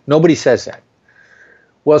beginning. Nobody says that.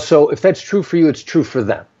 Well, so if that's true for you, it's true for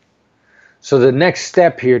them. So the next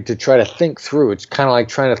step here to try to think through, it's kind of like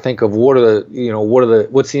trying to think of what's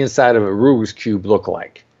the inside of a Rubik's Cube look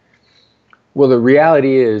like? Well, the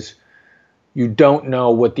reality is you don't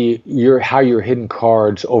know what how your hidden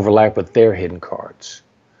cards overlap with their hidden cards.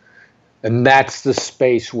 And that's the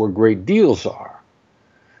space where great deals are.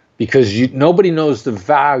 Because nobody knows the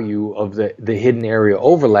value of the hidden area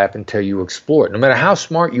overlap until you explore it. No matter how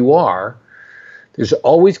smart you are, there's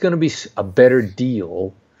always going to be a better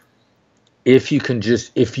deal if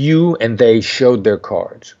you and they showed their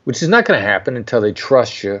cards, which is not going to happen until they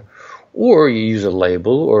trust you, or you use a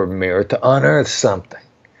label or a mirror to unearth something.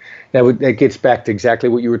 Now, that gets back to exactly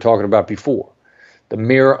what you were talking about before. The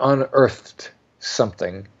mirror unearthed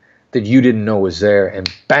something that you didn't know was there, and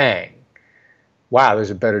bang, wow, there's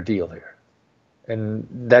a better deal here. And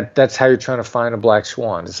that's how you're trying to find a black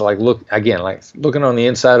swan. It's like like looking on the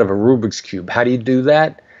inside of a Rubik's Cube. How do you do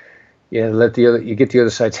that? You get the other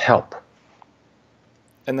side's help.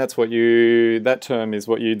 And that term is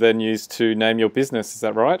what you then use to name your business, is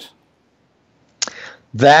that right?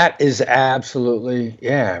 That is absolutely,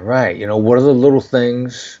 yeah, right. What are the little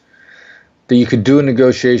things that you could do in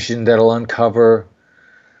negotiation that'll uncover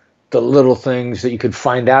the little things that you could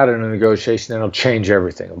find out in a negotiation that'll change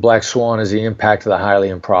everything? A black swan is the impact of the highly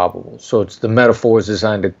improbable. So the metaphor is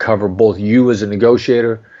designed to cover both you as a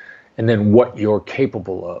negotiator and then what you're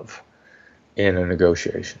capable of in a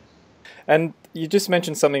negotiation. And you just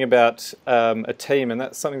mentioned something about a team, and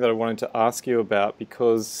that's something that I wanted to ask you about,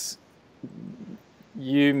 because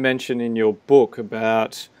you mentioned in your book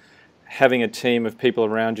about having a team of people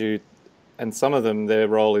around you, and some of them, their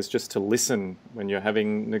role is just to listen when you're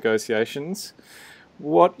having negotiations.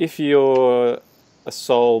 What if you're a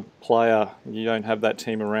sole player, you don't have that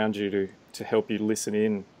team around you to help you listen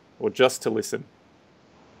in, or just to listen?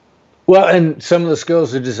 Well, and some of the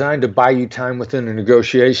skills are designed to buy you time within a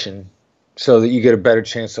negotiation so that you get a better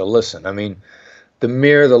chance to listen. I mean, the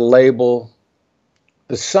mirror, the label,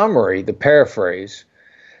 the summary, the paraphrase,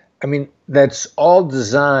 that's all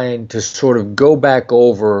designed to sort of go back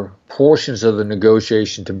over portions of the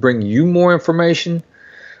negotiation to bring you more information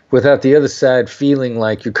without the other side feeling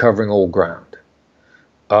like you're covering old ground.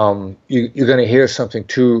 You're going to hear something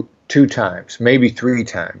two times, maybe 3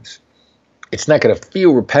 times. It's not going to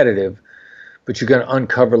feel repetitive, but you're going to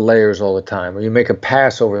uncover layers all the time. Or you make a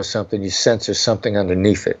pass over something, you sense there's something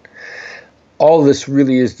underneath it. All this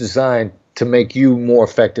really is designed to make you more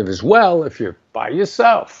effective as well if you're by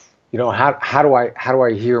yourself. How do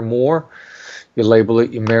I hear more? You label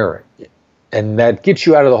it, you mirror it. And that gets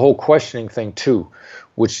you out of the whole questioning thing too,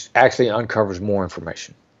 which actually uncovers more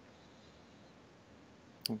information.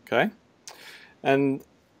 Okay. And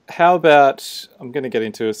how about, I'm going to get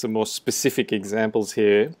into some more specific examples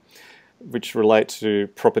here, which relate to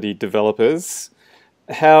property developers.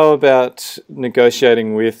 How about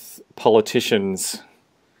negotiating with politicians?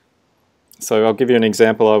 So I'll give you an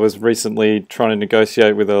example. I was recently trying to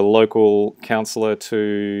negotiate with a local councillor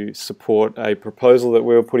to support a proposal that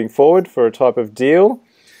we were putting forward for a type of deal.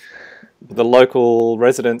 The local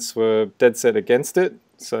residents were dead set against it,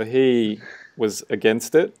 so he was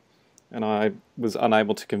against it, and I was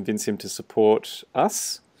unable to convince him to support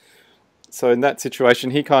us. So in that situation,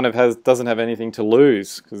 he kind of doesn't have anything to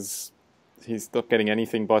lose because he's not getting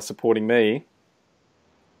anything by supporting me.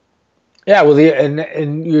 Yeah, well,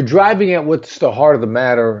 and you're driving at what's the heart of the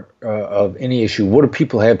matter of any issue. What do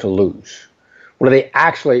people have to lose? What do they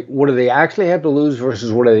actually have to lose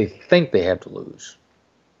versus what do they think they have to lose?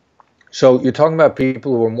 So you're talking about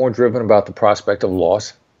people who are more driven about the prospect of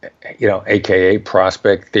loss, aka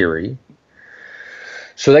prospect theory.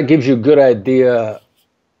 So that gives you a good idea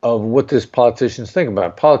of what this politicians think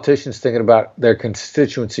about. Politicians thinking about their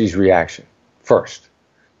constituency's reaction first.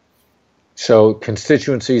 So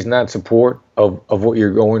constituencies not support of what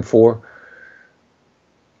you're going for.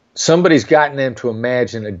 Somebody's gotten them to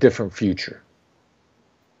imagine a different future.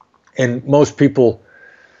 And most people,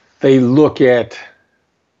 they look at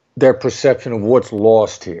their perception of what's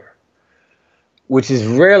lost here, which is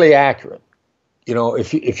rarely accurate.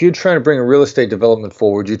 If you're trying to bring a real estate development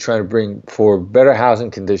forward, you're trying to bring for better housing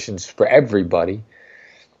conditions for everybody,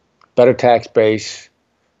 better tax base,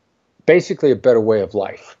 basically a better way of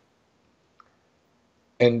life.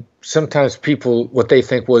 And sometimes people, what they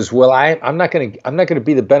think was, well, I'm not going to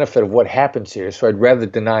be the benefit of what happens here, so I'd rather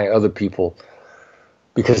deny other people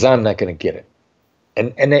because I'm not going to get it.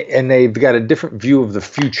 And they've got a different view of the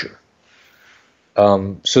future.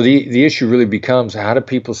 So the issue really becomes, how do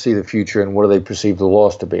people see the future and what do they perceive the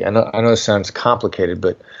loss to be? I know it sounds complicated,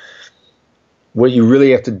 but what you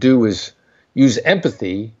really have to do is use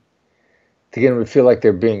empathy to get them to feel like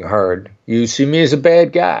they're being heard. You see me as a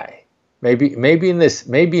bad guy. Maybe in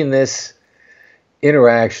this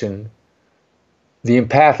interaction, the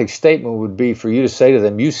empathic statement would be for you to say to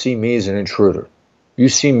them, you see me as an intruder. You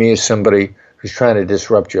see me as somebody who's trying to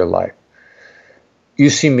disrupt your life. You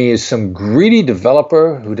see me as some greedy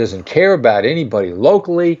developer who doesn't care about anybody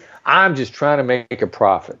locally. I'm just trying to make a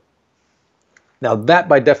profit. Now, that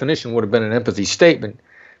by definition would have been an empathy statement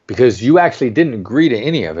because you actually didn't agree to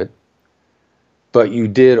any of it, but you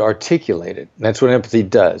did articulate it. And that's what empathy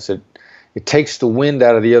does. It takes the wind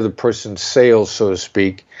out of the other person's sails, so to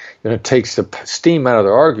speak, and it takes the steam out of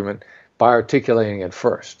their argument by articulating it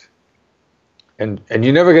first. And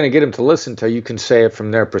you're never going to get them to listen until you can say it from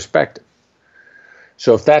their perspective.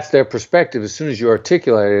 So if that's their perspective, as soon as you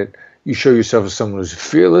articulate it, you show yourself as someone who's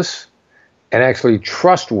fearless and actually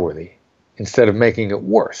trustworthy instead of making it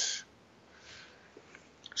worse.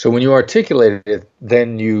 So when you articulate it,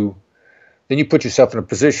 then you put yourself in a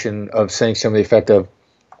position of saying something to the effect of,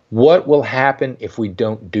 what will happen if we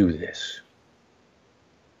don't do this?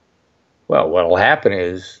 Well, what will happen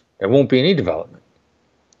is there won't be any development.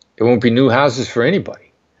 There won't be new houses for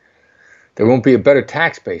anybody. There won't be a better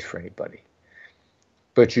tax base for anybody.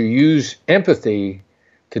 But you use empathy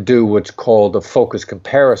to do what's called a focus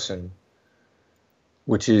comparison,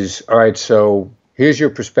 which is, all right, so here's your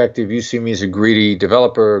perspective. You see me as a greedy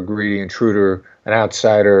developer, a greedy intruder, an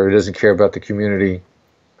outsider who doesn't care about the community.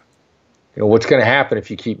 You know, what's going to happen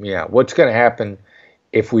if you keep me out? What's going to happen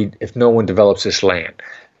if no one develops this land?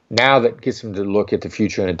 Now that gets them to look at the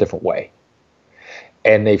future in a different way.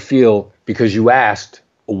 And they feel, because you asked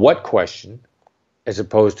what question, as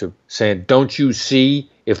opposed to saying, don't you see,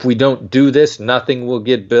 if we don't do this, nothing will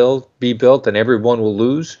be built and everyone will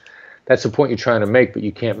lose. That's the point you're trying to make, but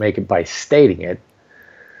you can't make it by stating it.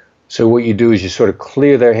 So what you do is you sort of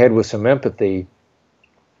clear their head with some empathy,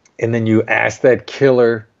 and then you ask that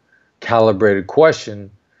killer calibrated question,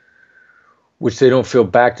 which they don't feel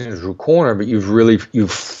backed into a corner, but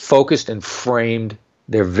you've focused and framed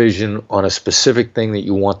their vision on a specific thing that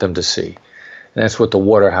you want them to see. And that's what the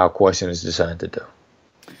what or how question is designed to do.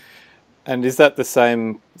 And is that the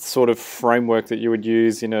same sort of framework that you would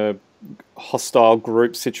use in a hostile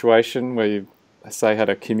group situation where you, say, had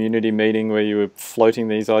a community meeting where you were floating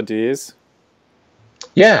these ideas?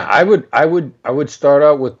 Yeah, I would start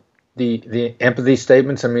out with the empathy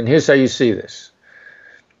statements. I mean, here's how you see this.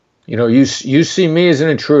 You know, you see me as an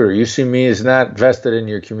intruder. You see me as not vested in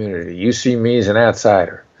your community. You see me as an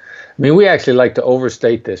outsider. I mean, we actually like to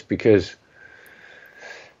overstate this because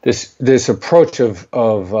this approach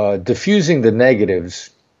of diffusing the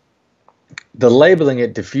negatives, the labeling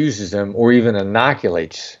it diffuses them or even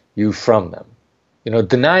inoculates you from them. You know,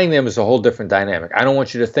 denying them is a whole different dynamic. I don't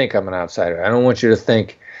want you to think I'm an outsider. I don't want you to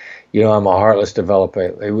think, you know, I'm a heartless developer.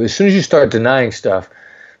 As soon as you start denying stuff,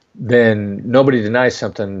 then nobody denies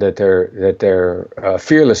something that they're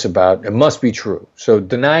fearless about. It must be true. So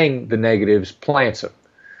denying the negatives plants them.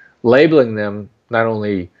 Labeling them not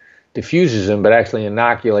only diffuses them, but actually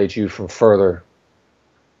inoculates you from further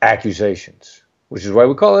accusations, which is why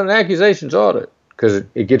we call it an accusations audit, because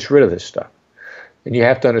it gets rid of this stuff. And you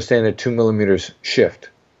have to understand that 2 millimeters shift.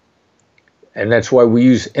 And that's why we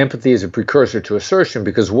use empathy as a precursor to assertion,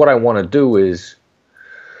 because what I want to do is,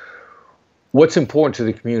 what's important to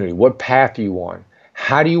the community? What path do you want?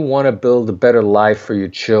 How do you want to build a better life for your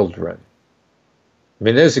children? I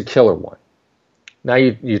mean, there's a killer one. Now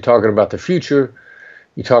you're talking about the future.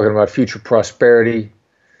 You're talking about future prosperity.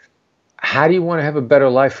 How do you want to have a better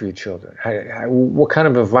life for your children? What kind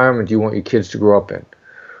of environment do you want your kids to grow up in?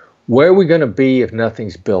 Where are we going to be if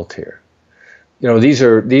nothing's built here? You know, these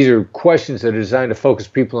are questions that are designed to focus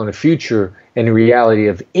people on the future and the reality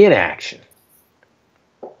of inaction.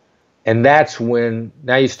 And that's when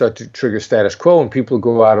now you start to trigger status quo, and people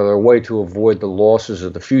go out of their way to avoid the losses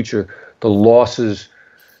of the future, the losses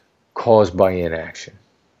caused by inaction.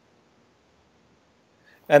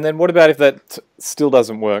 And then what about if that still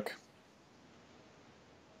doesn't work?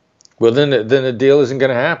 Well, then the deal isn't going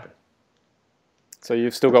to happen. So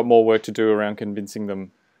you've still got more work to do around convincing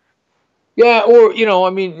them. Yeah, or, you know, I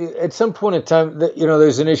mean, at some point in time, you know,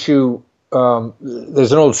 there's an issue.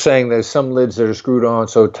 There's an old saying, there's some lids that are screwed on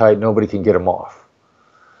so tight nobody can get them off.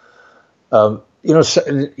 You know, so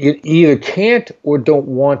you either can't or don't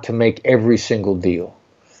want to make every single deal.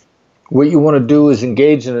 What you want to do is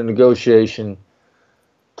engage in a negotiation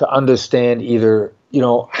to understand either, you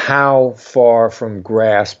know, how far from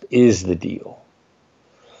grasp is the deal?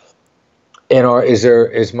 And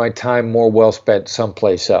is my time more well spent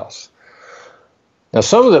someplace else? Now,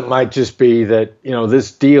 some of it might just be that, you know,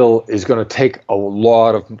 this deal is going to take a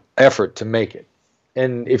lot of effort to make it.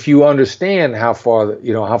 And if you understand how far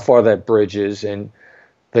that bridge is, and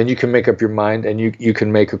then you can make up your mind, and you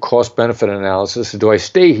can make a cost-benefit analysis. Do I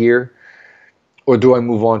stay here, or do I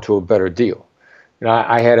move on to a better deal?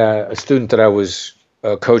 I had a student that I was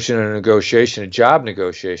coaching in a job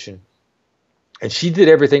negotiation, and she did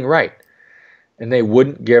everything right, and they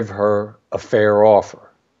wouldn't give her a fair offer.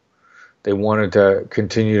 They wanted to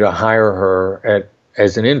continue to hire her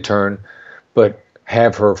as an intern, but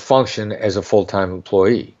have her function as a full-time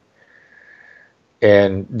employee.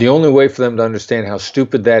 And the only way for them to understand how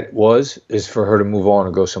stupid that was is for her to move on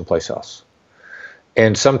and go someplace else.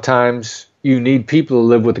 And sometimes you need people to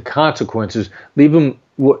live with the consequences. Leave them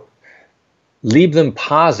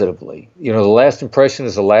positively. The last impression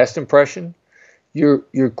is the last impression.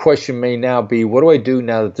 Your question may now be, what do I do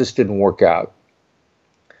now that this didn't work out?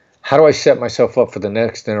 How do I set myself up for the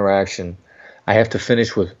next interaction? I have to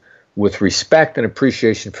finish with respect and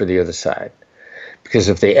appreciation for the other side. Because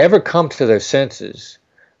if they ever come to their senses,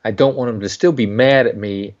 I don't want them to still be mad at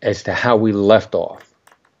me as to how we left off.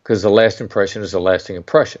 Because the last impression is a lasting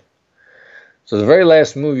impression. So the very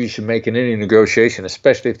last move you should make in any negotiation,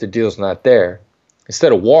 especially if the deal's not there,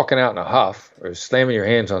 instead of walking out in a huff or slamming your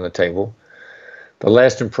hands on the table, the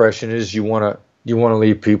last impression is you want to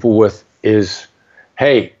leave people with is,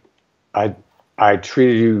 hey, I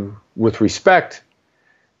treated you with respect.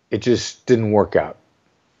 It just didn't work out.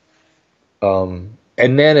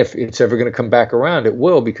 And then if it's ever going to come back around, it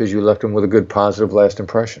will, because you left them with a good, positive last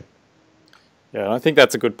impression. Yeah, I think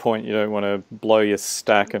that's a good point. You don't want to blow your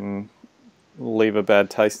stack and leave a bad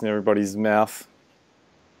taste in everybody's mouth.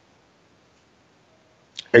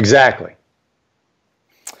 Exactly.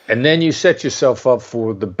 And then you set yourself up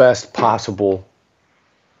for the best possible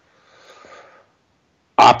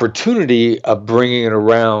opportunity of bringing it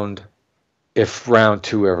around if round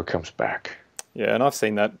two ever comes back. Yeah, and I've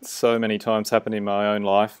seen that so many times happen in my own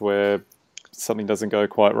life where something doesn't go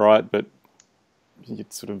quite right, but you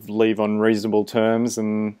sort of leave on reasonable terms,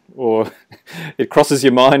 or it crosses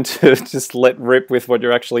your mind to just let rip with what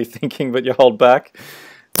you're actually thinking, but you hold back.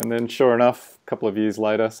 And then sure enough, a couple of years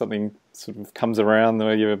later, something sort of comes around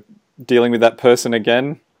where you're dealing with that person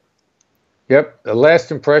again. Yep, the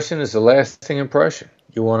last impression is the lasting impression.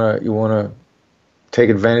 You wanna take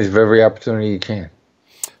advantage of every opportunity you can.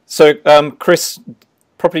 So, Chris,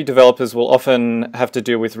 property developers will often have to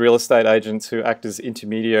deal with real estate agents who act as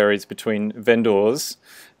intermediaries between vendors,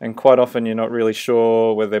 and quite often you're not really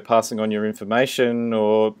sure whether they're passing on your information,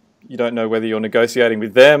 or you don't know whether you're negotiating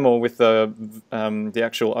with them or with the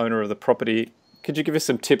actual owner of the property. Could you give us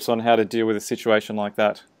some tips on how to deal with a situation like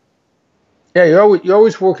that? Yeah, you're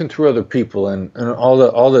always working through other people, and all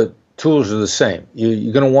the tools are the same.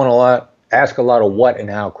 You're going to want ask a lot of what and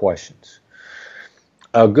how questions.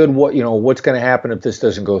 What's going to happen if this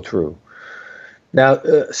doesn't go through? Now,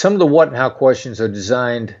 some of the what and how questions are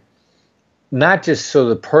designed not just so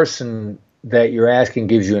the person that you're asking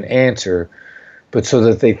gives you an answer, but so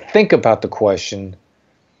that they think about the question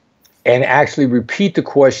and actually repeat the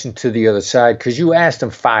question to the other side, because you asked them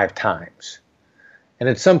 5 times. And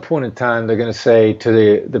at some point in time, they're going to say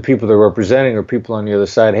to the people they're representing or people on the other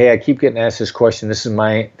side, hey, I keep getting asked this question. This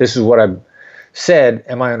is what I've said.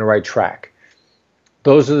 Am I on the right track?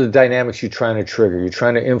 Those are the dynamics you're trying to trigger. You're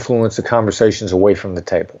trying to influence the conversations away from the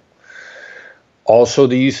table. Also,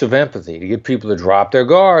 the use of empathy to get people to drop their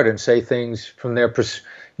guard and say things from their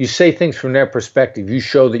you say things from their perspective. You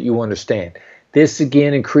show that you understand. This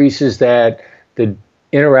again increases that the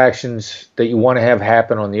interactions that you want to have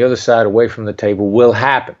happen on the other side away from the table will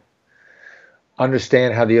happen.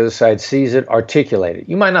 Understand how the other side sees it, articulate it.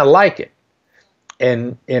 You might not like it.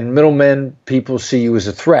 And middlemen, people see you as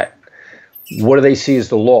a threat. What do they see as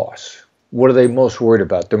the loss? What are they most worried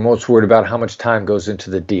about? They're most worried about how much time goes into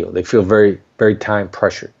the deal. They feel very, very time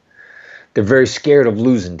pressured. They're very scared of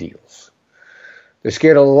losing deals. They're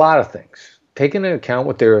scared of a lot of things. Take into account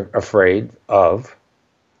what they're afraid of,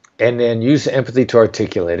 and then use empathy to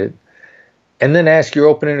articulate it. And then ask your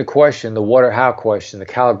open-ended question, the what or how question, the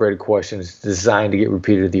calibrated question is designed to get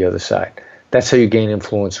repeated to the other side. That's how you gain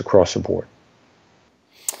influence across the board.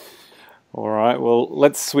 All right, well,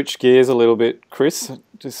 let's switch gears a little bit, Chris.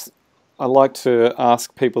 I like to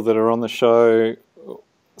ask people that are on the show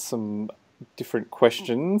some different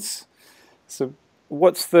questions. So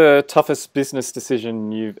what's the toughest business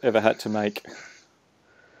decision you've ever had to make?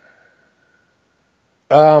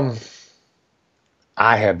 I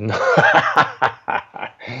have no...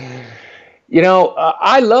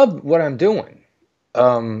 I love what I'm doing.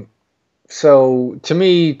 So to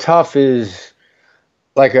me, tough is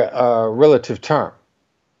like a relative term.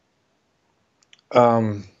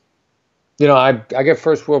 I get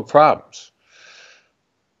first world problems.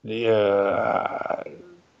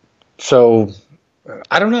 So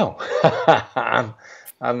I don't know.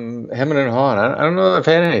 I'm hemming and hawing. I don't know if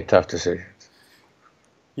I've had any tough decisions.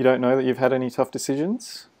 You don't know that you've had any tough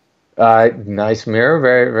decisions? Nice mirror,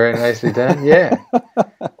 very very nicely done. Yeah.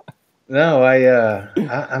 No,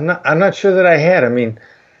 I'm not sure that I had. I mean,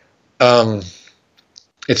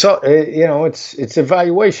 it's all it's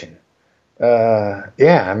evaluation. Yeah,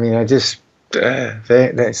 I mean, I just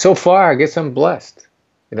so far, I guess I'm blessed.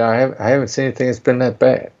 I haven't seen anything that's been that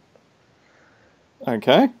bad.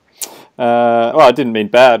 Okay. Well, I didn't mean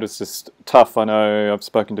bad. It's just tough. I know I've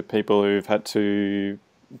spoken to people who've had to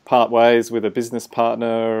part ways with a business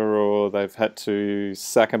partner, or they've had to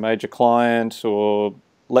sack a major client, or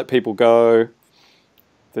let people go.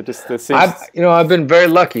 I've been very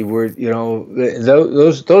lucky. Where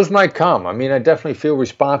those might come. I mean, I definitely feel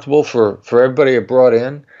responsible for everybody I brought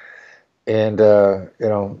in, and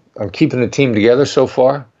I'm keeping the team together so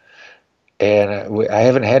far, and I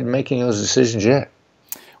haven't had making those decisions yet.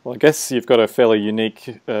 Well, I guess you've got a fairly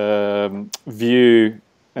unique view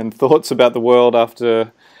and thoughts about the world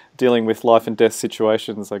after dealing with life and death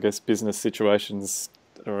situations. I guess business situations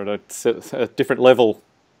are at a different level.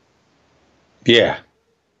 Yeah.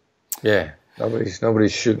 Yeah,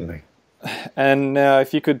 nobody's shooting me. And now,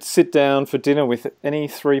 if you could sit down for dinner with any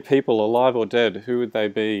three people, alive or dead, who would they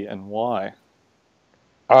be and why?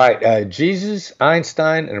 All right, Jesus,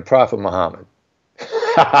 Einstein, and the Prophet Muhammad.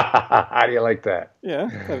 How do you like that?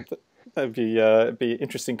 Yeah, that'd be an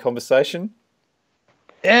interesting conversation.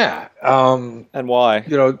 Yeah. And why?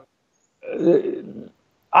 The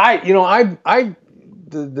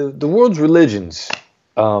world's religions.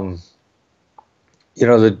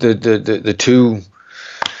 The two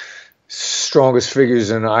strongest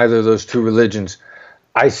figures in either of those two religions,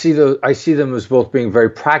 I see them as both being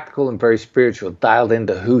very practical and very spiritual, dialed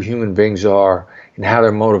into who human beings are and how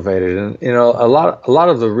they're motivated. And a lot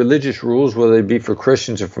of the religious rules, whether they be for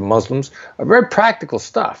Christians or for Muslims, are very practical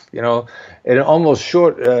stuff. And almost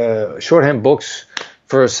shorthand books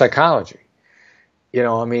for psychology.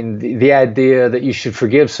 I mean, the idea that you should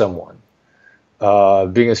forgive someone,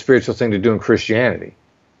 being a spiritual thing to do in Christianity.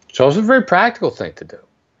 It's also a very practical thing to do.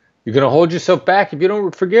 You're going to hold yourself back if you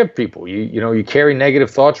don't forgive people. You carry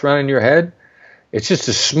negative thoughts around in your head. It's just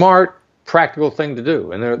a smart, practical thing to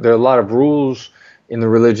do. And there are a lot of rules in the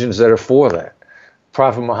religions that are for that.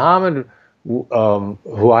 Prophet Muhammad,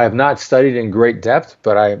 who I have not studied in great depth,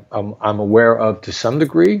 but I'm aware of to some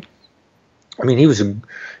degree. I mean, he was a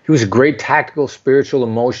great tactical, spiritual,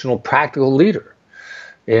 emotional, practical leader.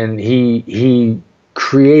 And he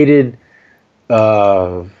created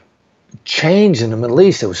change in the Middle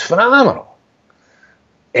East. It was phenomenal.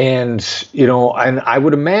 And I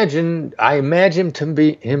imagine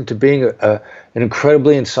him to being an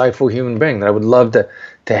incredibly insightful human being. That I would love to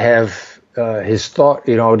have his thought.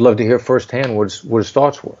 I would love to hear firsthand what his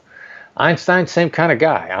thoughts were. Einstein, same kind of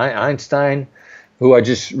guy. Einstein, who I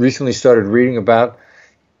just recently started reading about,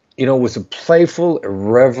 was a playful,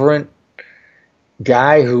 irreverent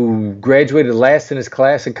guy who graduated last in his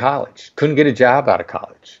class in college, couldn't get a job out of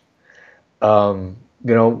college, and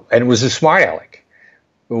was a smart aleck.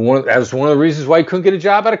 That was one of the reasons why he couldn't get a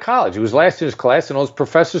job out of college. He was last in his class, and all his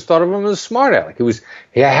professors thought of him as a smart aleck.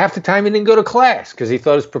 Half the time he didn't go to class because he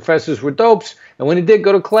thought his professors were dopes, and when he did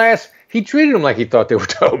go to class, he treated them like he thought they were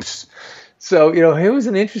dopes. So, he was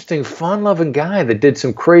an interesting, fun-loving guy that did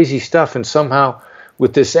some crazy stuff, and somehow,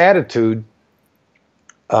 with this attitude,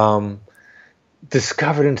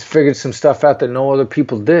 discovered and figured some stuff out that no other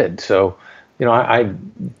people did. So, I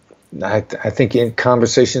think in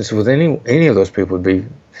conversations with any of those people would be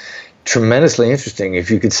tremendously interesting if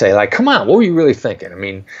you could say, like, come on, what were you really thinking? I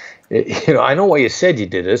mean, I know why you said you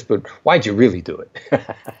did this, but why'd you really do it?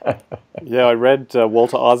 Yeah, I read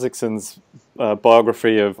Walter Isaacson's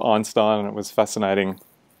biography of Einstein, and it was fascinating.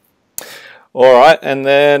 All right, and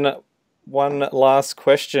then one last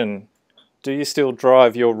question. Do you still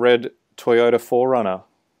drive your red Toyota 4Runner?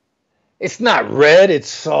 It's not red, it's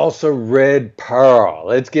salsa red pearl.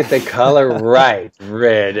 Let's get the color right.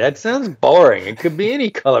 Red. That sounds boring. It could be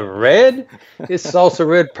any color. Red is salsa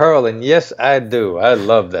red pearl, and yes, I do. I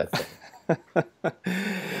love that thing.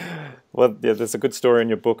 Well, yeah, there's a good story in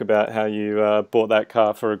your book about how you bought that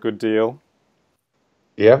car for a good deal.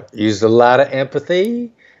 Yep, used a lot of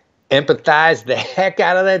empathy. Empathized the heck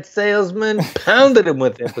out of that salesman, pounded him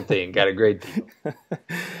with empathy, and got a great deal.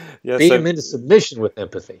 Yeah, Beat him into submission with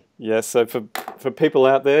empathy. Yeah, so for people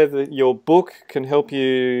out there, your book can help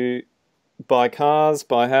you buy cars,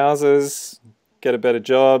 buy houses, get a better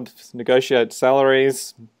job, negotiate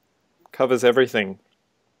salaries, covers everything.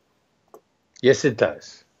 Yes, it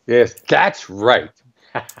does. Yes, that's right.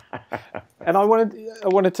 And I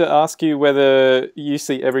wanted to ask you whether you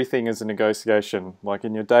see everything as a negotiation. Like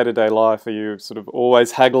in your day-to-day life, are you sort of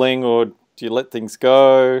always haggling, or Do you let things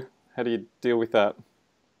go? How do you deal with that?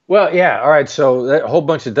 Well, yeah, all right. So a whole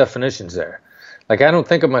bunch of definitions there. Like, I don't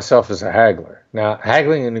think of myself as a haggler. Now,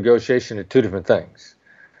 haggling and negotiation are two different things.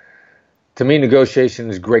 To me, negotiation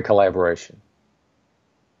is great collaboration.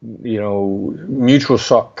 Mutual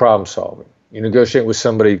problem solving. You negotiate with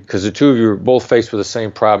somebody because the two of you are both faced with the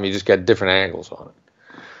same problem. You just got different angles on it.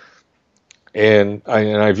 And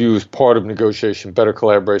I view as part of negotiation, better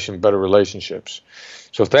collaboration, better relationships.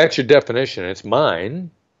 So if that's your definition, and it's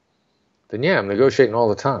mine, then yeah, I'm negotiating all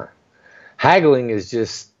the time. Haggling is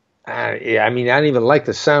just, I don't even like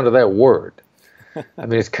the sound of that word. I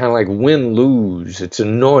mean, it's kind of like win-lose. It's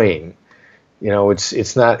annoying.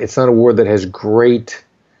 It's not a word that has great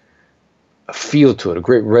feel to it, a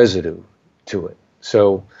great residue to it.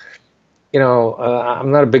 So,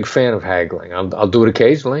 I'm not a big fan of haggling. I'll do it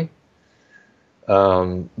occasionally,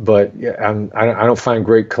 but yeah, I don't find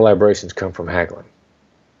great collaborations come from haggling.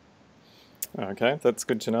 Okay, that's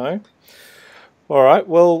good to know. All right,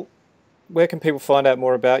 well, where can people find out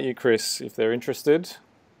more about you, Chris, if they're interested?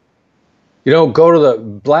 Go to the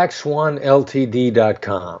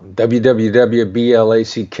blackswanltd.com,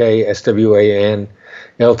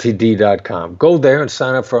 www.blackswanltd.com. Go there and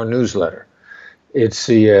sign up for our newsletter. It's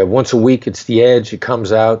once a week, it's The Edge. It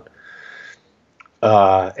comes out,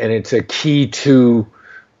 and it's a key to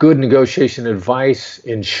good negotiation advice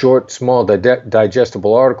in short, small,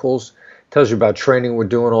 digestible articles. Tells you about training we're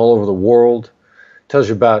doing all over the world. Tells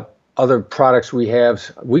you about other products we have.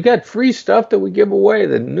 We got free stuff that we give away.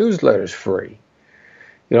 The newsletter's free.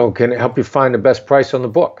 Can help you find the best price on the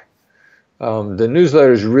book. The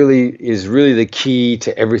newsletter is really the key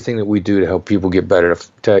to everything that we do to help people get better,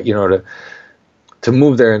 to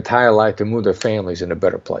move their entire life, to move their families into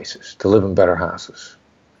better places, to live in better houses.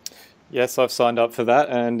 Yes, I've signed up for that,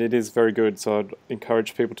 and it is very good. So I'd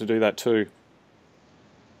encourage people to do that too.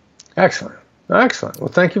 Excellent. Well,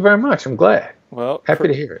 thank you very much. I'm glad. Well, happy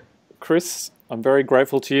to hear it. Chris, I'm very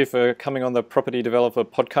grateful to you for coming on the Property Developer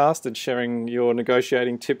podcast and sharing your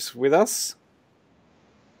negotiating tips with us.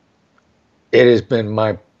 It has been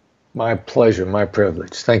my pleasure, my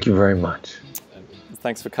privilege. Thank you very much.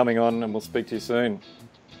 Thanks for coming on, and we'll speak to you soon.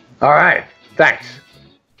 All right. Thanks.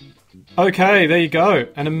 Okay, there you go.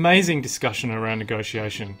 An amazing discussion around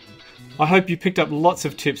negotiation. I hope you picked up lots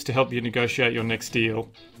of tips to help you negotiate your next deal.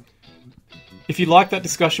 If you like that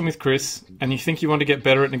discussion with Chris and you think you want to get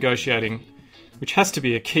better at negotiating, which has to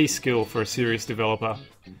be a key skill for a serious developer,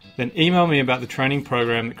 then email me about the training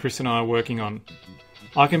program that Chris and I are working on.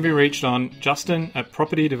 I can be reached on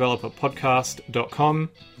justin@propertydeveloperpodcast.com.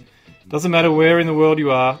 Doesn't matter where in the world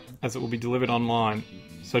you are, as it will be delivered online.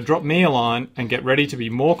 So drop me a line and get ready to be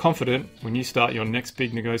more confident when you start your next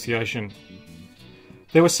big negotiation.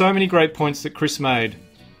 There were so many great points that Chris made,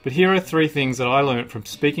 but here are 3 things that I learnt from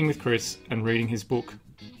speaking with Chris and reading his book.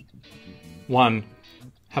 1.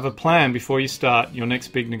 Have a plan before you start your next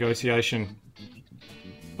big negotiation.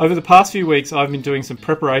 Over the past few weeks, I've been doing some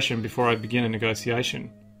preparation before I begin a negotiation.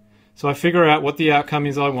 So I figure out what the outcome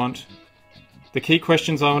is I want, the key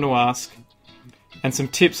questions I want to ask, and some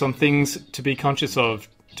tips on things to be conscious of,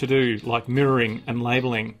 to do, like mirroring and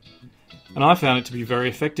labelling. And I found it to be very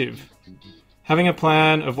effective. Having a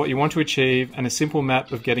plan of what you want to achieve and a simple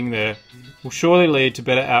map of getting there will surely lead to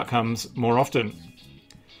better outcomes more often.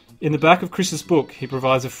 In the back of Chris's book, he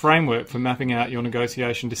provides a framework for mapping out your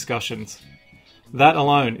negotiation discussions. That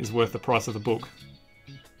alone is worth the price of the book.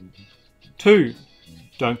 2.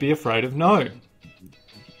 Don't be afraid of no.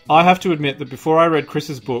 I have to admit that before I read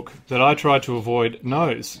Chris's book that I tried to avoid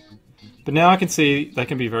no's. But now I can see they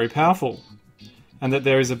can be very powerful, and that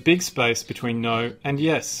there is a big space between no and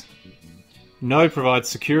yes. No provides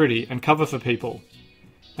security and cover for people,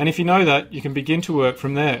 and if you know that, you can begin to work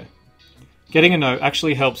from there. Getting a no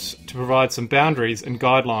actually helps to provide some boundaries and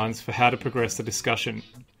guidelines for how to progress the discussion.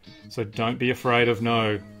 So don't be afraid of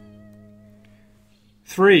no.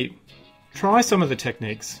 3. Try some of the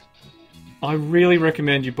techniques. I really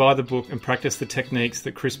recommend you buy the book and practice the techniques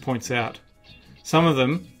that Chris points out. Some of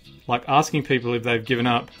them, like asking people if they've given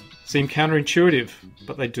up, seem counterintuitive,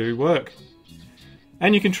 but they do work.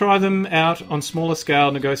 And you can try them out on smaller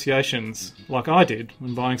scale negotiations, like I did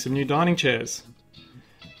when buying some new dining chairs.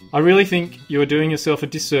 I really think you are doing yourself a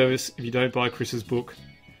disservice if you don't buy Chris's book,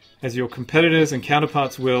 as your competitors and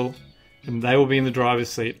counterparts will, and they will be in the driver's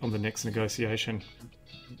seat on the next negotiation.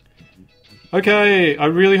 Okay, I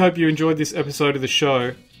really hope you enjoyed this episode of the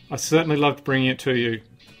show. I certainly loved bringing it to you.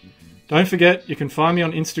 Don't forget, you can find me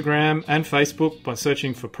on Instagram and Facebook by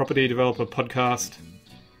searching for Property Developer Podcast.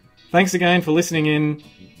 Thanks again for listening in,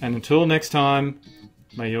 and until next time,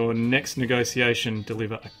 may your next negotiation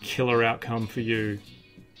deliver a killer outcome for you.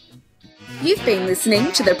 You've been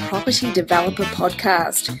listening to the Property Developer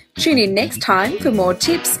Podcast. Tune in next time for more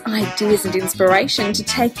tips, ideas and inspiration to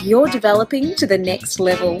take your developing to the next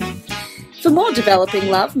level. For more developing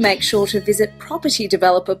love, make sure to visit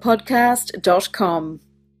propertydeveloperpodcast.com.